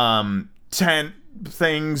tent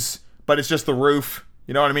things, but it's just the roof.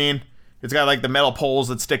 You know what I mean? It's got like the metal poles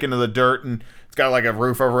that stick into the dirt, and it's got like a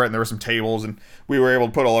roof over it, and there were some tables, and we were able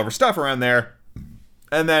to put all of our stuff around there.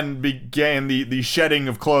 And then began the shedding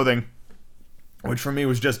of clothing, which for me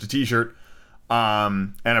was just a t-shirt.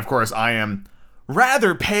 And of course I am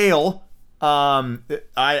rather pale.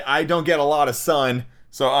 I don't get a lot of sun,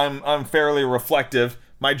 so I'm fairly reflective.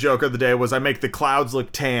 My joke of the day was I make the clouds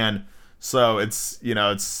look tan. So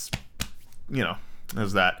there's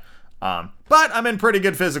that. But I'm in pretty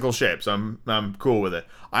good physical shape, so I'm cool with it.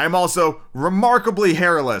 I am also remarkably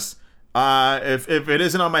hairless. If it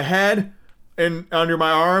isn't on my head and under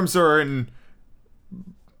my arms or in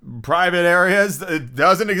private areas, it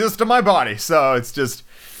doesn't exist on my body. So it's just,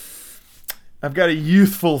 I've got a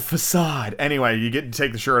youthful facade. Anyway, you get to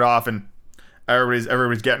take the shirt off, and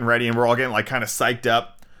everybody's getting ready, and we're all getting like kind of psyched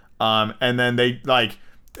up. And then they like,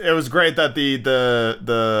 it was great that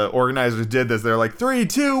the organizers did this. They're like, 3,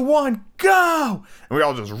 2, 1, go! And we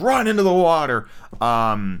all just run into the water.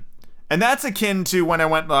 And that's akin to when I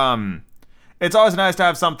went it's always nice to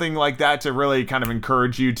have something like that to really kind of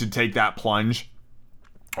encourage you to take that plunge,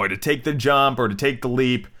 or to take the jump, or to take the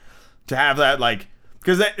leap, to have that, like,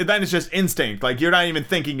 because then it's just instinct. Like, you're not even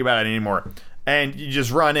thinking about it anymore, and you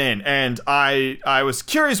just run in. And I was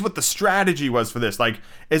curious what the strategy was for this. Like,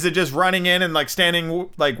 is it just running in and, like, standing,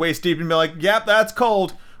 like, waist deep and be like, yep, that's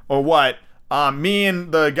cold, or what? Me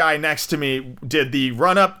and the guy next to me did the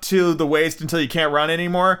run up to the waist until you can't run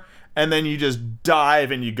anymore, and then you just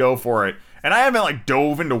dive and you go for it. And I haven't, like,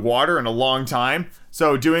 dove into water in a long time,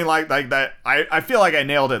 so doing like that, I feel like I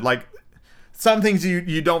nailed it. Like, some things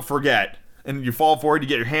you don't forget, and you fall forward, you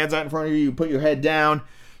get your hands out in front of you, you put your head down,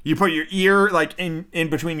 you put your ear, like, in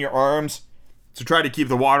between your arms to try to keep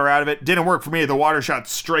the water out of it. Didn't work for me. The water shot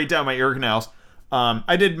straight down my ear canals.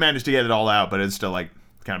 I did manage to get it all out, but it's still, like,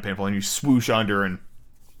 kind of painful. And you swoosh under and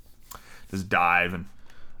just dive, and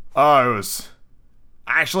it was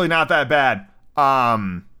actually not that bad.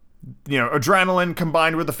 Adrenaline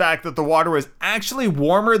combined with the fact that the water was actually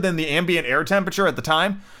warmer than the ambient air temperature at the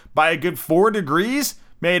time by a good 4 degrees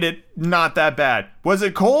made it not that bad. Was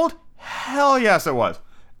it cold? Hell yes, it was.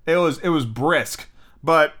 It was brisk,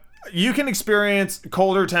 but you can experience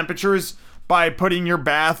colder temperatures by putting your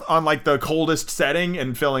bath on, like, the coldest setting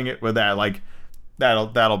and filling it with that. Like,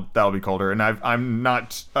 that'll be colder. And I'm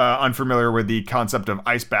not unfamiliar with the concept of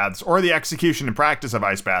ice baths or the execution and practice of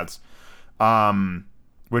ice baths,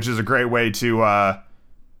 which is a great way to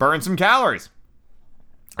burn some calories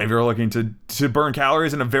if you're looking to burn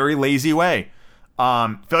calories in a very lazy way.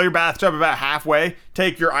 Fill your bathtub about halfway,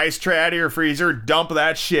 take your ice tray out of your freezer, dump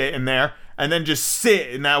that shit in there, and then just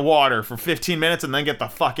sit in that water for 15 minutes and then get the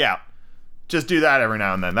fuck out. Just do that every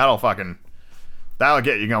now and then. That'll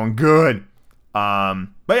get you going good. But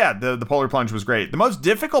yeah, the polar plunge was great. The most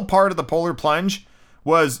difficult part of the polar plunge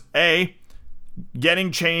was A,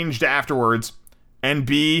 getting changed afterwards, and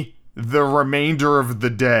B, the remainder of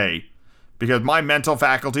the day. Because my mental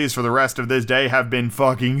faculties for the rest of this day have been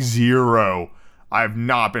fucking zero. I've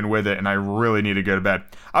not been with it, and I really need to go to bed.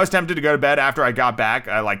 I was tempted to go to bed after I got back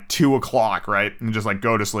at like 2 o'clock, right? And just like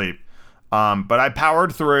go to sleep. But I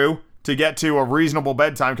powered through to get to a reasonable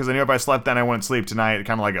bedtime because I knew if I slept then I wouldn't sleep tonight.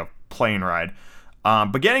 Kind of like a plane ride.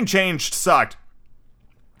 But getting changed sucked.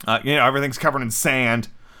 Everything's covered in sand.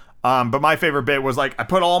 But my favorite bit was, like, I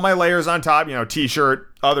put all my layers on top, t-shirt,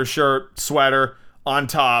 other shirt, sweater on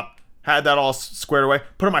top, had that all squared away,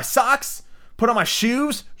 put on my socks, put on my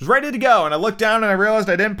shoes, was ready to go. And I looked down and I realized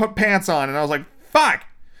I didn't put pants on, and I was like, fuck.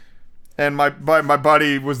 And my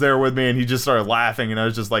buddy was there with me, and he just started laughing, and I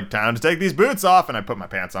was just like, time to take these boots off. And I put my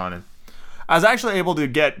pants on, and I was actually able to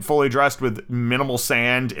get fully dressed with minimal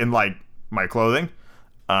sand in, like, my clothing.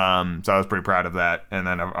 So I was pretty proud of that. And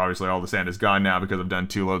then obviously all the sand is gone now because I've done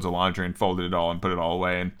 2 loads of laundry and folded it all and put it all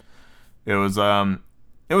away. And it was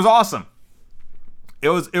awesome. It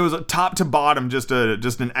was a top to bottom, just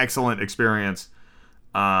an excellent experience.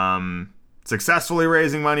 Successfully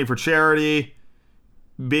raising money for charity,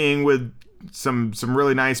 being with some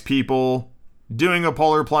really nice people, doing a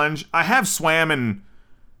polar plunge. I have swam in,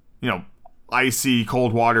 icy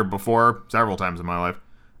cold water before several times in my life.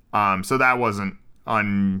 So that wasn't a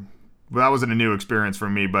new experience for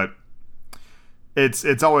me, but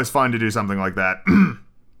it's always fun to do something like that.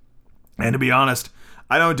 And to be honest,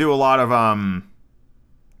 I don't do a lot of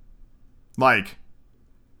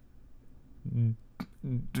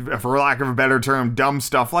for lack of a better term, dumb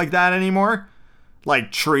stuff like that anymore.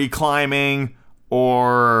 Like tree climbing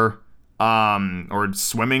or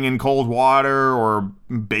swimming in cold water or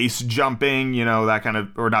base jumping, that kind of,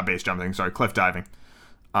 or not base jumping, sorry, cliff diving.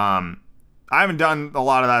 I haven't done a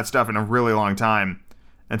lot of that stuff in a really long time.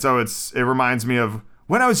 And so it reminds me of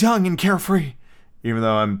when I was young and carefree, even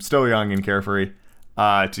though I'm still young and carefree,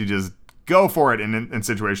 to just go for it in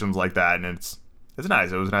situations like that. And it's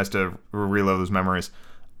nice. It was nice to relive those memories.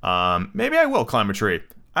 Maybe I will climb a tree.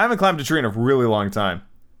 I haven't climbed a tree in a really long time.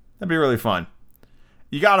 That'd be really fun.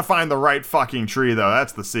 You gotta find the right fucking tree, though.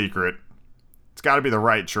 That's the secret. It's gotta be the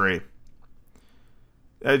right tree.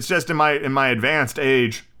 It's just in my advanced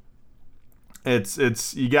age,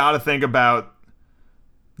 it's you gotta think about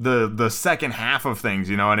the second half of things,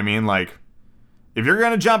 you know what I mean? Like, if you're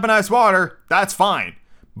gonna jump in ice water, that's fine.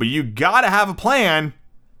 But you gotta have a plan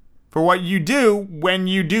for what you do when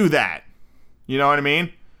you do that. You know what I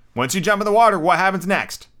mean? Once you jump in the water, what happens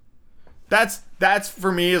next? That's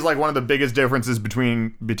for me is like one of the biggest differences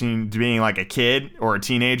between being like a kid or a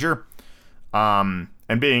teenager, and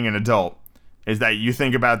being an adult, is that you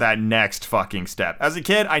think about that next fucking step. As a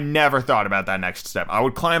kid, I never thought about that next step. I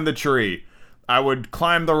would climb the tree, I would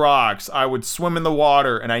climb the rocks, I would swim in the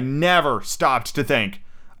water, and I never stopped to think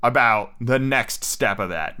about the next step of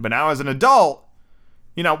that. But now as an adult,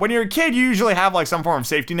 you know, when you're a kid, you usually have like some form of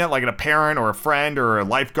safety net, like a parent or a friend or a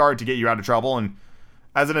lifeguard to get you out of trouble. And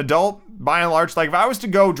as an adult, by and large, like if I was to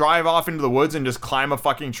go drive off into the woods and just climb a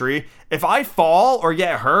fucking tree, if I fall or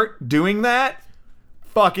get hurt doing that,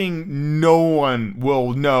 fucking no one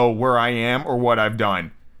will know where I am or what I've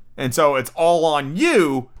done. And so it's all on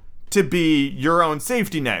you to be your own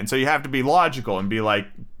safety net. And so you have to be logical and be like,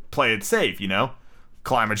 play it safe, you know?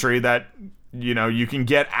 Climb a tree that, you know, you can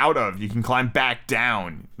get out of. You can climb back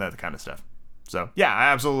down, that kind of stuff. So, yeah,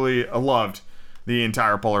 I absolutely loved the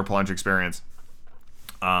entire polar plunge experience.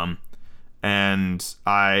 And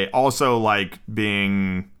I also like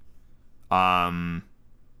being more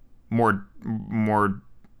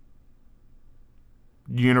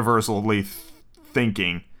universally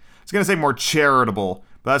thinking. I was gonna say more charitable,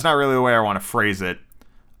 but that's not really the way I want to phrase it.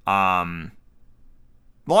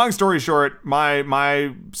 Long story short,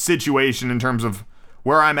 my situation in terms of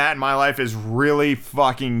where I'm at in my life is really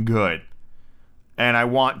fucking good, and I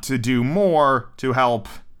want to do more to help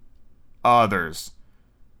others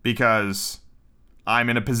because I'm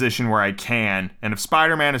in a position where I can. And if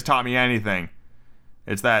Spider-Man has taught me anything,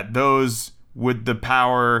 it's that those with the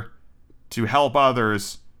power to help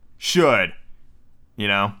others should, you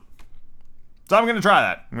know. So I'm gonna try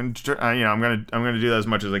that. I'm gonna do that as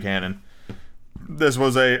much as I can. And this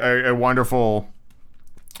was a wonderful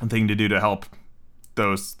thing to do to help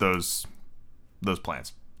those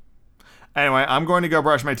plants. Anyway, I'm going to go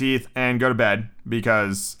brush my teeth and go to bed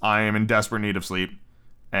because I am in desperate need of sleep,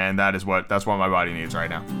 and that's what my body needs right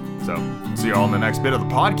now. So see you all in the next bit of the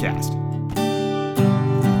podcast.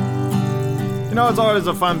 You know, it's always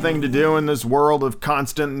a fun thing to do in this world of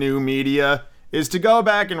constant new media is to go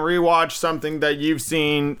back and rewatch something that you've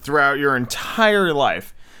seen throughout your entire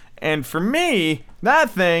life. And for me, that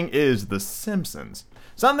thing is The Simpsons.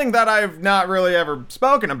 Something that I've not really ever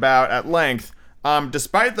spoken about at length,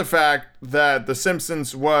 despite the fact that The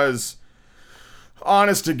Simpsons was,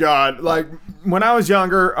 honest to God, like, when I was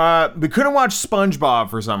younger, we couldn't watch SpongeBob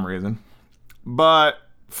for some reason. But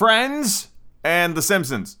Friends and The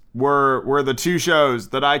Simpsons were the two shows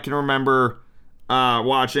that I can remember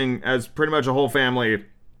watching as pretty much a whole family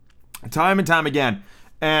time and time again.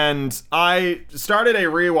 And I started a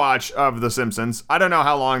rewatch of The Simpsons. I don't know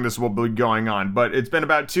how long this will be going on, but it's been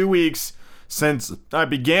about 2 weeks since I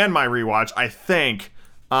began my rewatch, I think.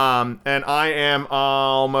 And I am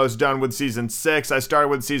almost done with season 6. I started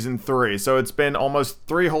with season 3. So it's been almost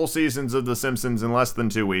 3 whole seasons of The Simpsons in less than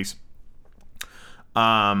 2 weeks.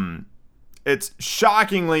 It's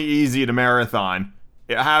shockingly easy to marathon.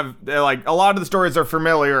 A lot of the stories are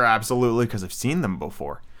familiar, absolutely, because I've seen them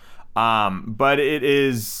before. But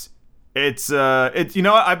it's you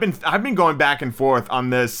know what, I've been going back and forth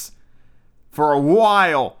on this for a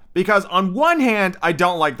while because on one hand I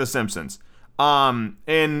don't like The Simpsons,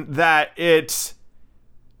 in that it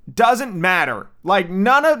doesn't matter. Like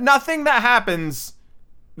nothing that happens.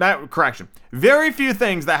 Very few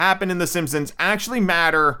things that happen in The Simpsons actually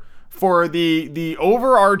matter for the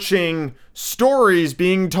overarching stories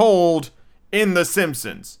being told in The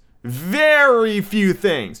Simpsons. Very few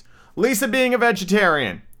things. Lisa being a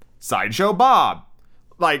vegetarian. Sideshow Bob.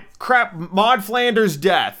 Maud Flanders'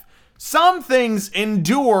 death. Some things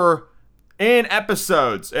endure in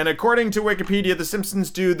episodes. And according to Wikipedia, The Simpsons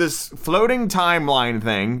do this floating timeline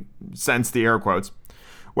thing, since the air quotes,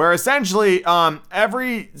 where essentially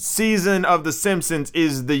every season of The Simpsons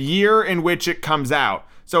is the year in which it comes out.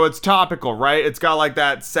 So it's topical, right? It's got like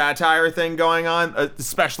that satire thing going on,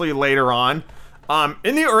 especially later on.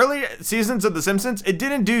 In the early seasons of The Simpsons, it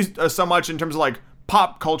didn't do so much in terms of like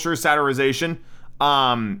pop culture satirization.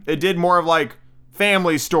 It did more of like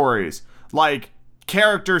family stories, like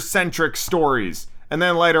character-centric stories. And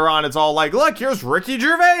then later on, it's all like, look, here's Ricky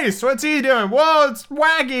Gervais. What's he doing? Whoa, it's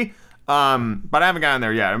wacky. But I haven't gotten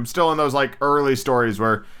there yet. I'm still in those like early stories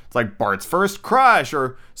where it's like Bart's first crush,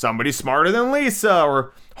 or somebody smarter than Lisa,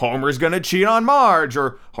 or Homer's gonna cheat on Marge,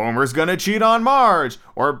 or Homer's gonna cheat on Marge,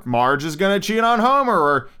 or Marge is gonna cheat on Homer,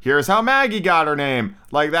 or here's how Maggie got her name,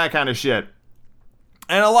 like that kind of shit.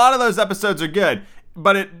 And a lot of those episodes are good,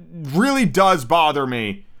 but it really does bother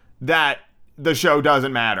me that the show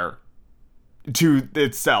doesn't matter to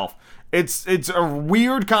itself. It's a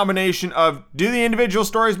weird combination of, do the individual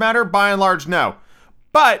stories matter? By and large, no.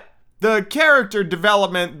 But the character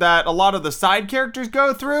development that a lot of the side characters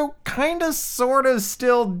go through kind of sort of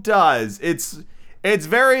still does. It's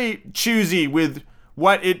very choosy with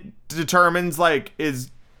what it determines like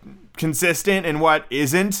is consistent and what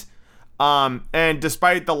isn't. And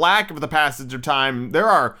despite the lack of the passage of time, there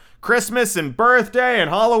are Christmas and birthday and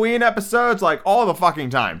Halloween episodes, like all the fucking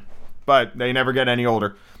time. But they never get any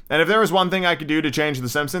older. And if there was one thing I could do to change The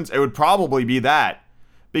Simpsons, it would probably be that.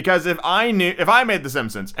 Because if I made The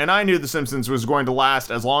Simpsons and I knew The Simpsons was going to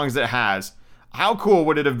last as long as it has, how cool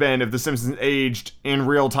would it have been if The Simpsons aged in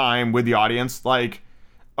real time with the audience? Like,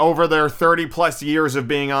 over their 30 plus years of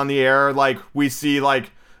being on the air, like, we see,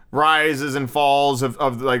 like, rises and falls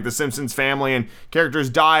of like, the Simpsons family, and characters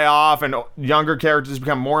die off and younger characters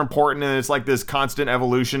become more important, and it's like this constant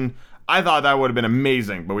evolution. I thought that would have been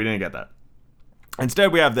amazing, but we didn't get that.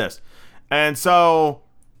 Instead, we have this. And so,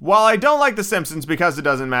 while I don't like The Simpsons because it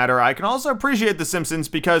doesn't matter, I can also appreciate The Simpsons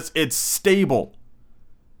because it's stable.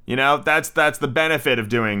 You know, that's the benefit of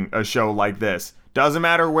doing a show like this. Doesn't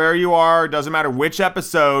matter where you are, doesn't matter which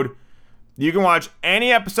episode. You can watch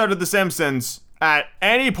any episode of The Simpsons at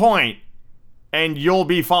any point and you'll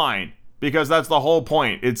be fine, because that's the whole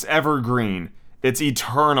point. It's evergreen. It's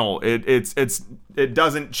eternal. It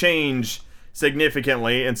doesn't change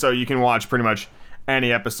significantly, and so you can watch pretty much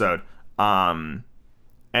any episode. And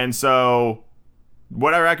so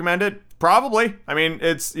would I recommend it? Probably. I mean,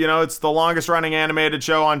 it's the longest running animated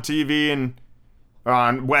show on TV, and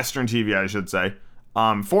on Western TV, I should say,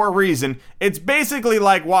 for a reason. It's basically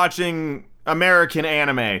like watching American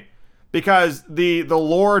anime, because the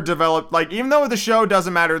lore developed, like, even though the show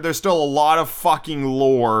doesn't matter, there's still a lot of fucking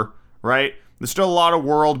lore, right? There's still a lot of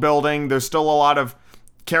world building. There's still a lot of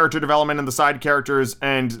character development in the side characters,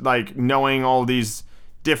 and like knowing all these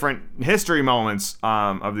different history moments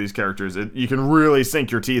of these characters. You can really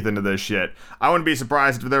sink your teeth into this shit. I wouldn't be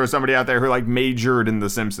surprised if there was somebody out there who like majored in The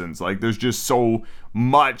Simpsons. Like, there's just so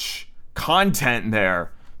much content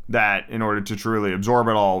there that in order to truly absorb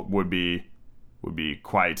it all would be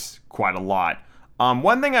quite a lot.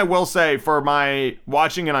 One thing I will say for my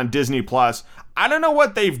watching it on Disney Plus, I don't know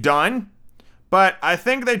what they've done, but I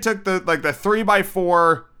think they took the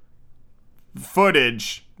 3x4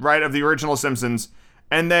 footage, right, of the original Simpsons,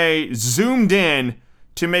 and they zoomed in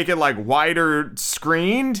to make it like wider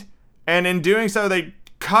screened, and in doing so they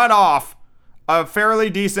cut off a fairly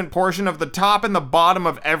decent portion of the top and the bottom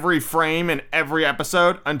of every frame in every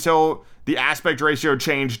episode until the aspect ratio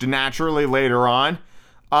changed naturally later on.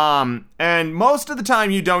 And most of the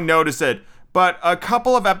time you don't notice it, but a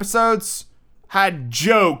couple of episodes had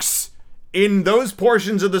jokes in those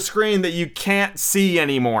portions of the screen that you can't see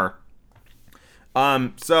anymore.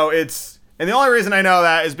 And the only reason I know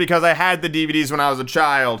that is because I had the DVDs when I was a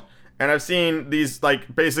child, and I've seen these,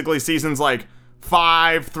 like, basically seasons, like,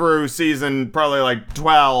 5 through season probably, like,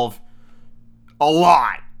 12 a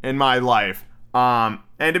lot in my life. And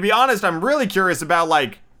to be honest, I'm really curious about,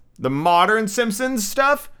 like, the modern Simpsons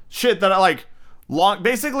stuff. Shit that I, like,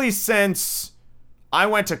 basically since I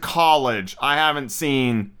went to college, I haven't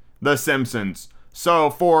seen The Simpsons. So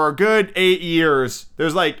for a good 8 years,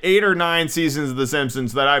 there's like 8 or 9 seasons of The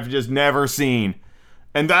Simpsons that I've just never seen.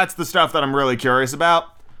 And that's the stuff that I'm really curious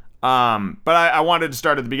about. But I wanted to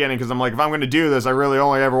start at the beginning because I'm like, if I'm going to do this, I really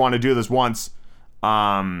only ever want to do this once.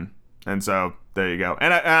 And so there you go.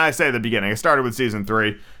 And I say the beginning. I started with season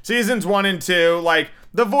 3. Seasons 1 and 2, like,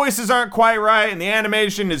 the voices aren't quite right and the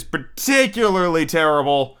animation is particularly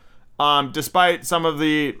terrible. Despite some of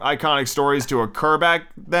the iconic stories to occur back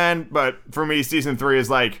then, but for me, season 3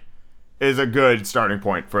 is a good starting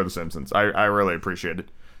point for The Simpsons. I really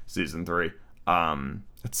appreciated season 3.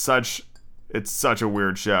 It's such a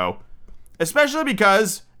weird show, especially in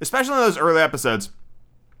those early episodes,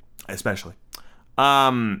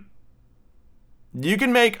 you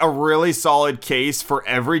can make a really solid case for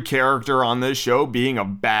every character on this show being a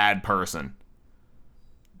bad person.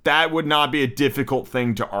 That would not be a difficult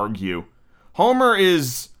thing to argue. Homer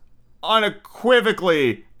is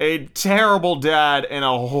unequivocally a terrible dad and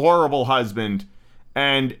a horrible husband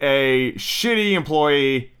and a shitty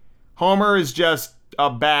employee. Homer is just a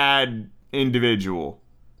bad individual.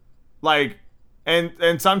 Like,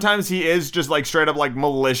 and sometimes he is just like straight up like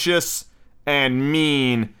malicious and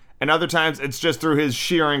mean, and other times it's just through his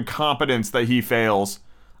sheer incompetence that he fails.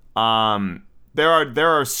 There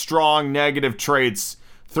are strong negative traits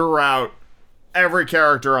throughout every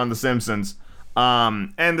character on The Simpsons.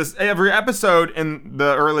 And every episode in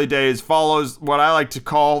the early days follows what I like to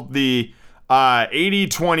call the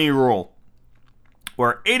 80-20 rule,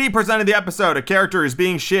 where 80% of the episode a character is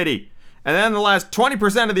being shitty, and then the last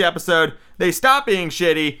 20% of the episode they stop being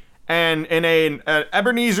shitty, and in an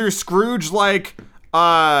Ebenezer Scrooge-like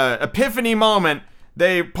epiphany moment,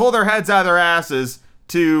 they pull their heads out of their asses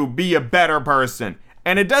to be a better person.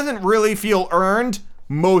 And it doesn't really feel earned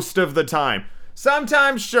most of the time.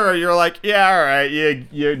 Sometimes, sure, you're like, yeah, all right,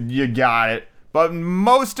 you got it. But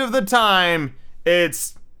most of the time,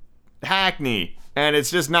 it's hackney, and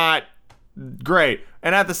it's just not great.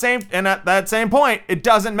 And at that same point, it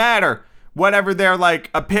doesn't matter whatever their like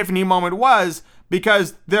epiphany moment was,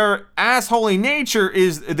 because their assholey nature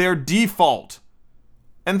is their default.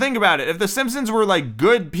 And think about it, if the Simpsons were like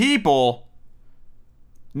good people,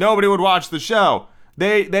 nobody would watch the show.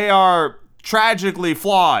 They are tragically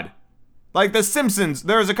flawed. Like the Simpsons,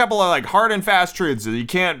 there's a couple of like hard and fast truths that you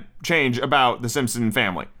can't change about the Simpson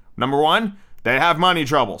family. Number one, they have money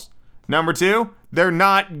troubles. Number two, they're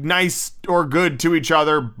not nice or good to each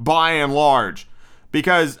other by and large.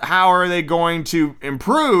 Because how are they going to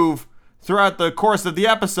improve throughout the course of the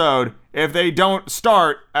episode if they don't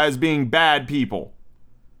start as being bad people?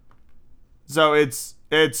 So it's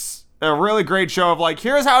a really great show of like,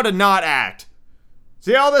 here's how to not act.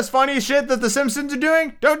 See all this funny shit that the Simpsons are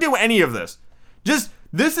doing? Don't do any of this.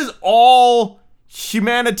 This is all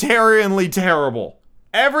humanitarianly terrible.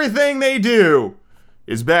 Everything they do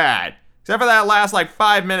is bad. Except for that last like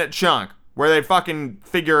 5-minute chunk where they fucking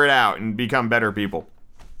figure it out and become better people.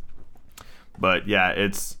 But yeah,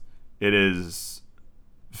 it is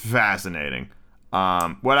fascinating.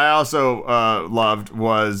 What I also loved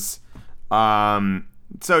was,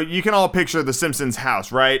 so you can all picture the Simpsons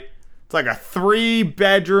house, right? It's like a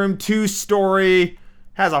 3-bedroom, 2-story,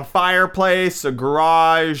 has a fireplace, a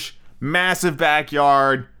garage, massive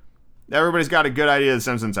backyard. Everybody's got a good idea of the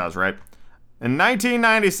Simpsons house, right? In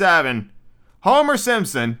 1997, Homer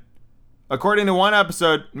Simpson, according to one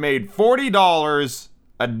episode, made $40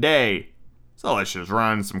 a day. So let's just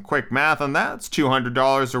run some quick math on that. It's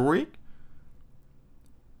 $200 a week.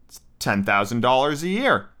 It's $10,000 a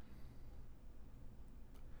year.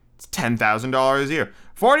 It's $10,000 a year.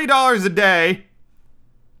 $40 a day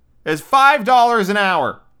is $5 an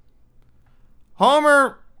hour.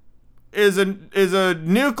 Homer is a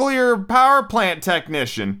nuclear power plant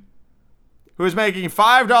technician who is making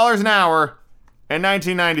 $5 an hour in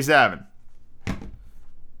 1997. That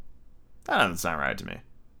doesn't sound right to me.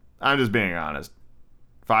 I'm just being honest.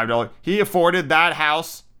 $5. He afforded that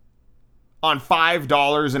house on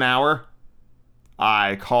 $5 an hour.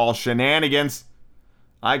 I call shenanigans.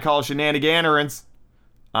 I call shenaniganerance.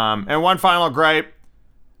 And one final gripe.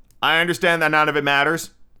 I understand that none of it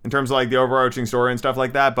matters in terms of like the overarching story and stuff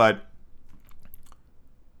like that, but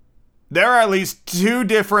there are at least 2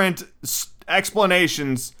 different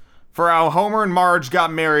explanations for how Homer and Marge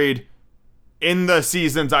got married in the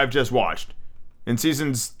seasons I've just watched. In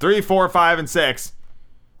seasons 3, 4, 5, and 6,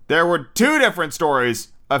 there were 2 different stories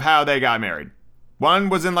of how they got married. One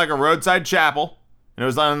was in like a roadside chapel, and it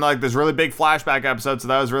was on like this really big flashback episode, so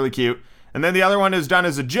that was really cute. And then the other one is done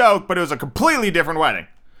as a joke, but it was a completely different wedding.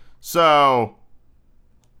 So,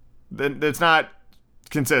 it's not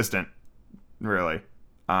consistent, really.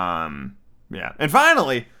 Yeah. And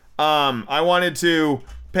finally, I wanted to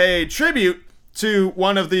pay tribute to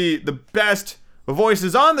one of the best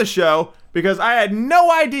voices on the show, because I had no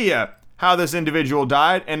idea how this individual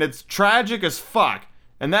died, and it's tragic as fuck.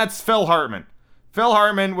 And that's Phil Hartman. Phil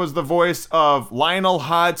Hartman was the voice of Lionel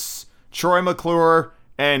Hutz, Troy McClure,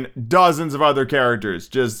 and dozens of other characters.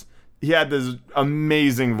 He had this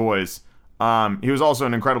amazing voice. He was also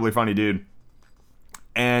an incredibly funny dude.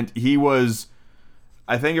 And he was,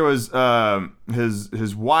 I think it was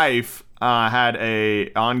his wife had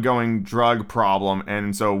a ongoing drug problem,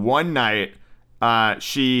 and so one night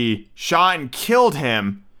she shot and killed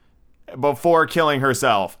him before killing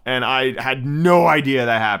herself, and I had no idea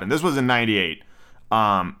that happened. This was in '98.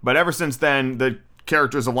 But ever since then, the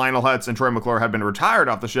characters of Lionel Hutz and Troy McClure have been retired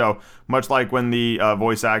off the show, much like when the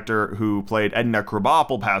voice actor who played Edna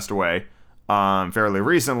Krabappel passed away fairly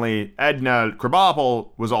recently. Edna Krabappel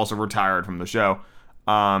was also retired from the show.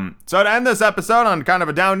 So to end this episode on kind of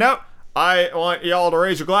a down note, I want y'all to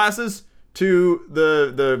raise your glasses to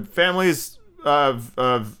the families of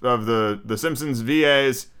the Simpsons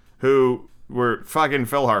VAs who were fucking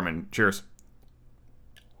Phil Hartman. Cheers.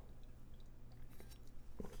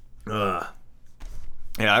 Yeah,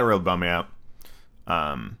 that really bummed me out.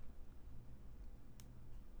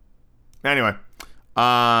 Anyway,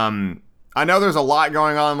 I know there's a lot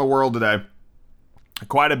going on in the world today,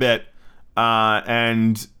 quite a bit,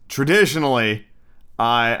 and traditionally,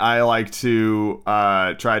 I like to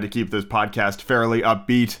try to keep this podcast fairly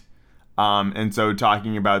upbeat, and so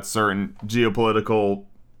talking about certain geopolitical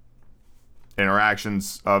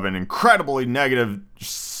interactions of an incredibly negative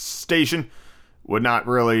station would not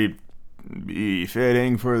really be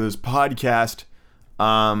fitting for this podcast.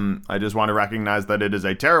 I just want to recognize that it is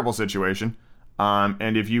a terrible situation.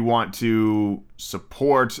 And if you want to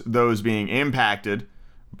support those being impacted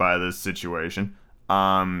by this situation,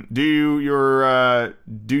 Do your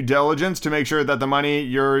due diligence to make sure that the money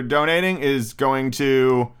you're donating is going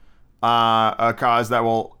to a cause that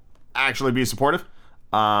will actually be supportive.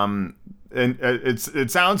 And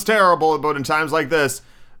it sounds terrible, but in times like this,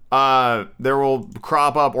 there will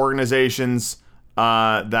crop up organizations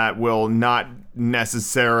that will not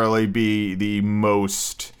necessarily be the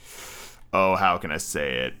most, how can I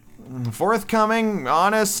say it? Forthcoming,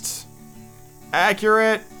 honest,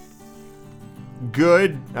 accurate,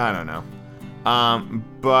 good. I don't know.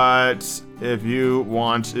 But if you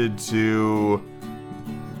wanted to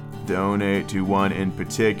donate to one in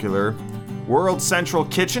particular, World Central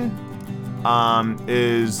Kitchen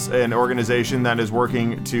is an organization that is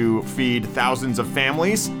working to feed thousands of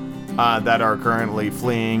families that are currently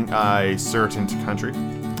fleeing a certain country.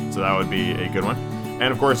 So that would be a good one.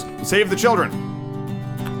 And of course, Save the Children,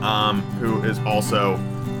 who is also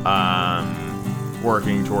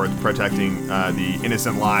working towards protecting the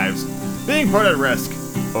innocent lives being put at risk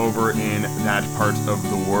over in that part of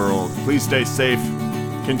the world. Please stay safe.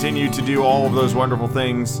 Continue to do all of those wonderful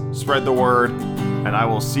things. Spread the word. And I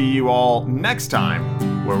will see you all next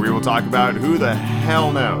time, where we will talk about who the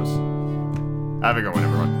hell knows. Have a good one,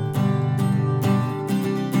 everyone.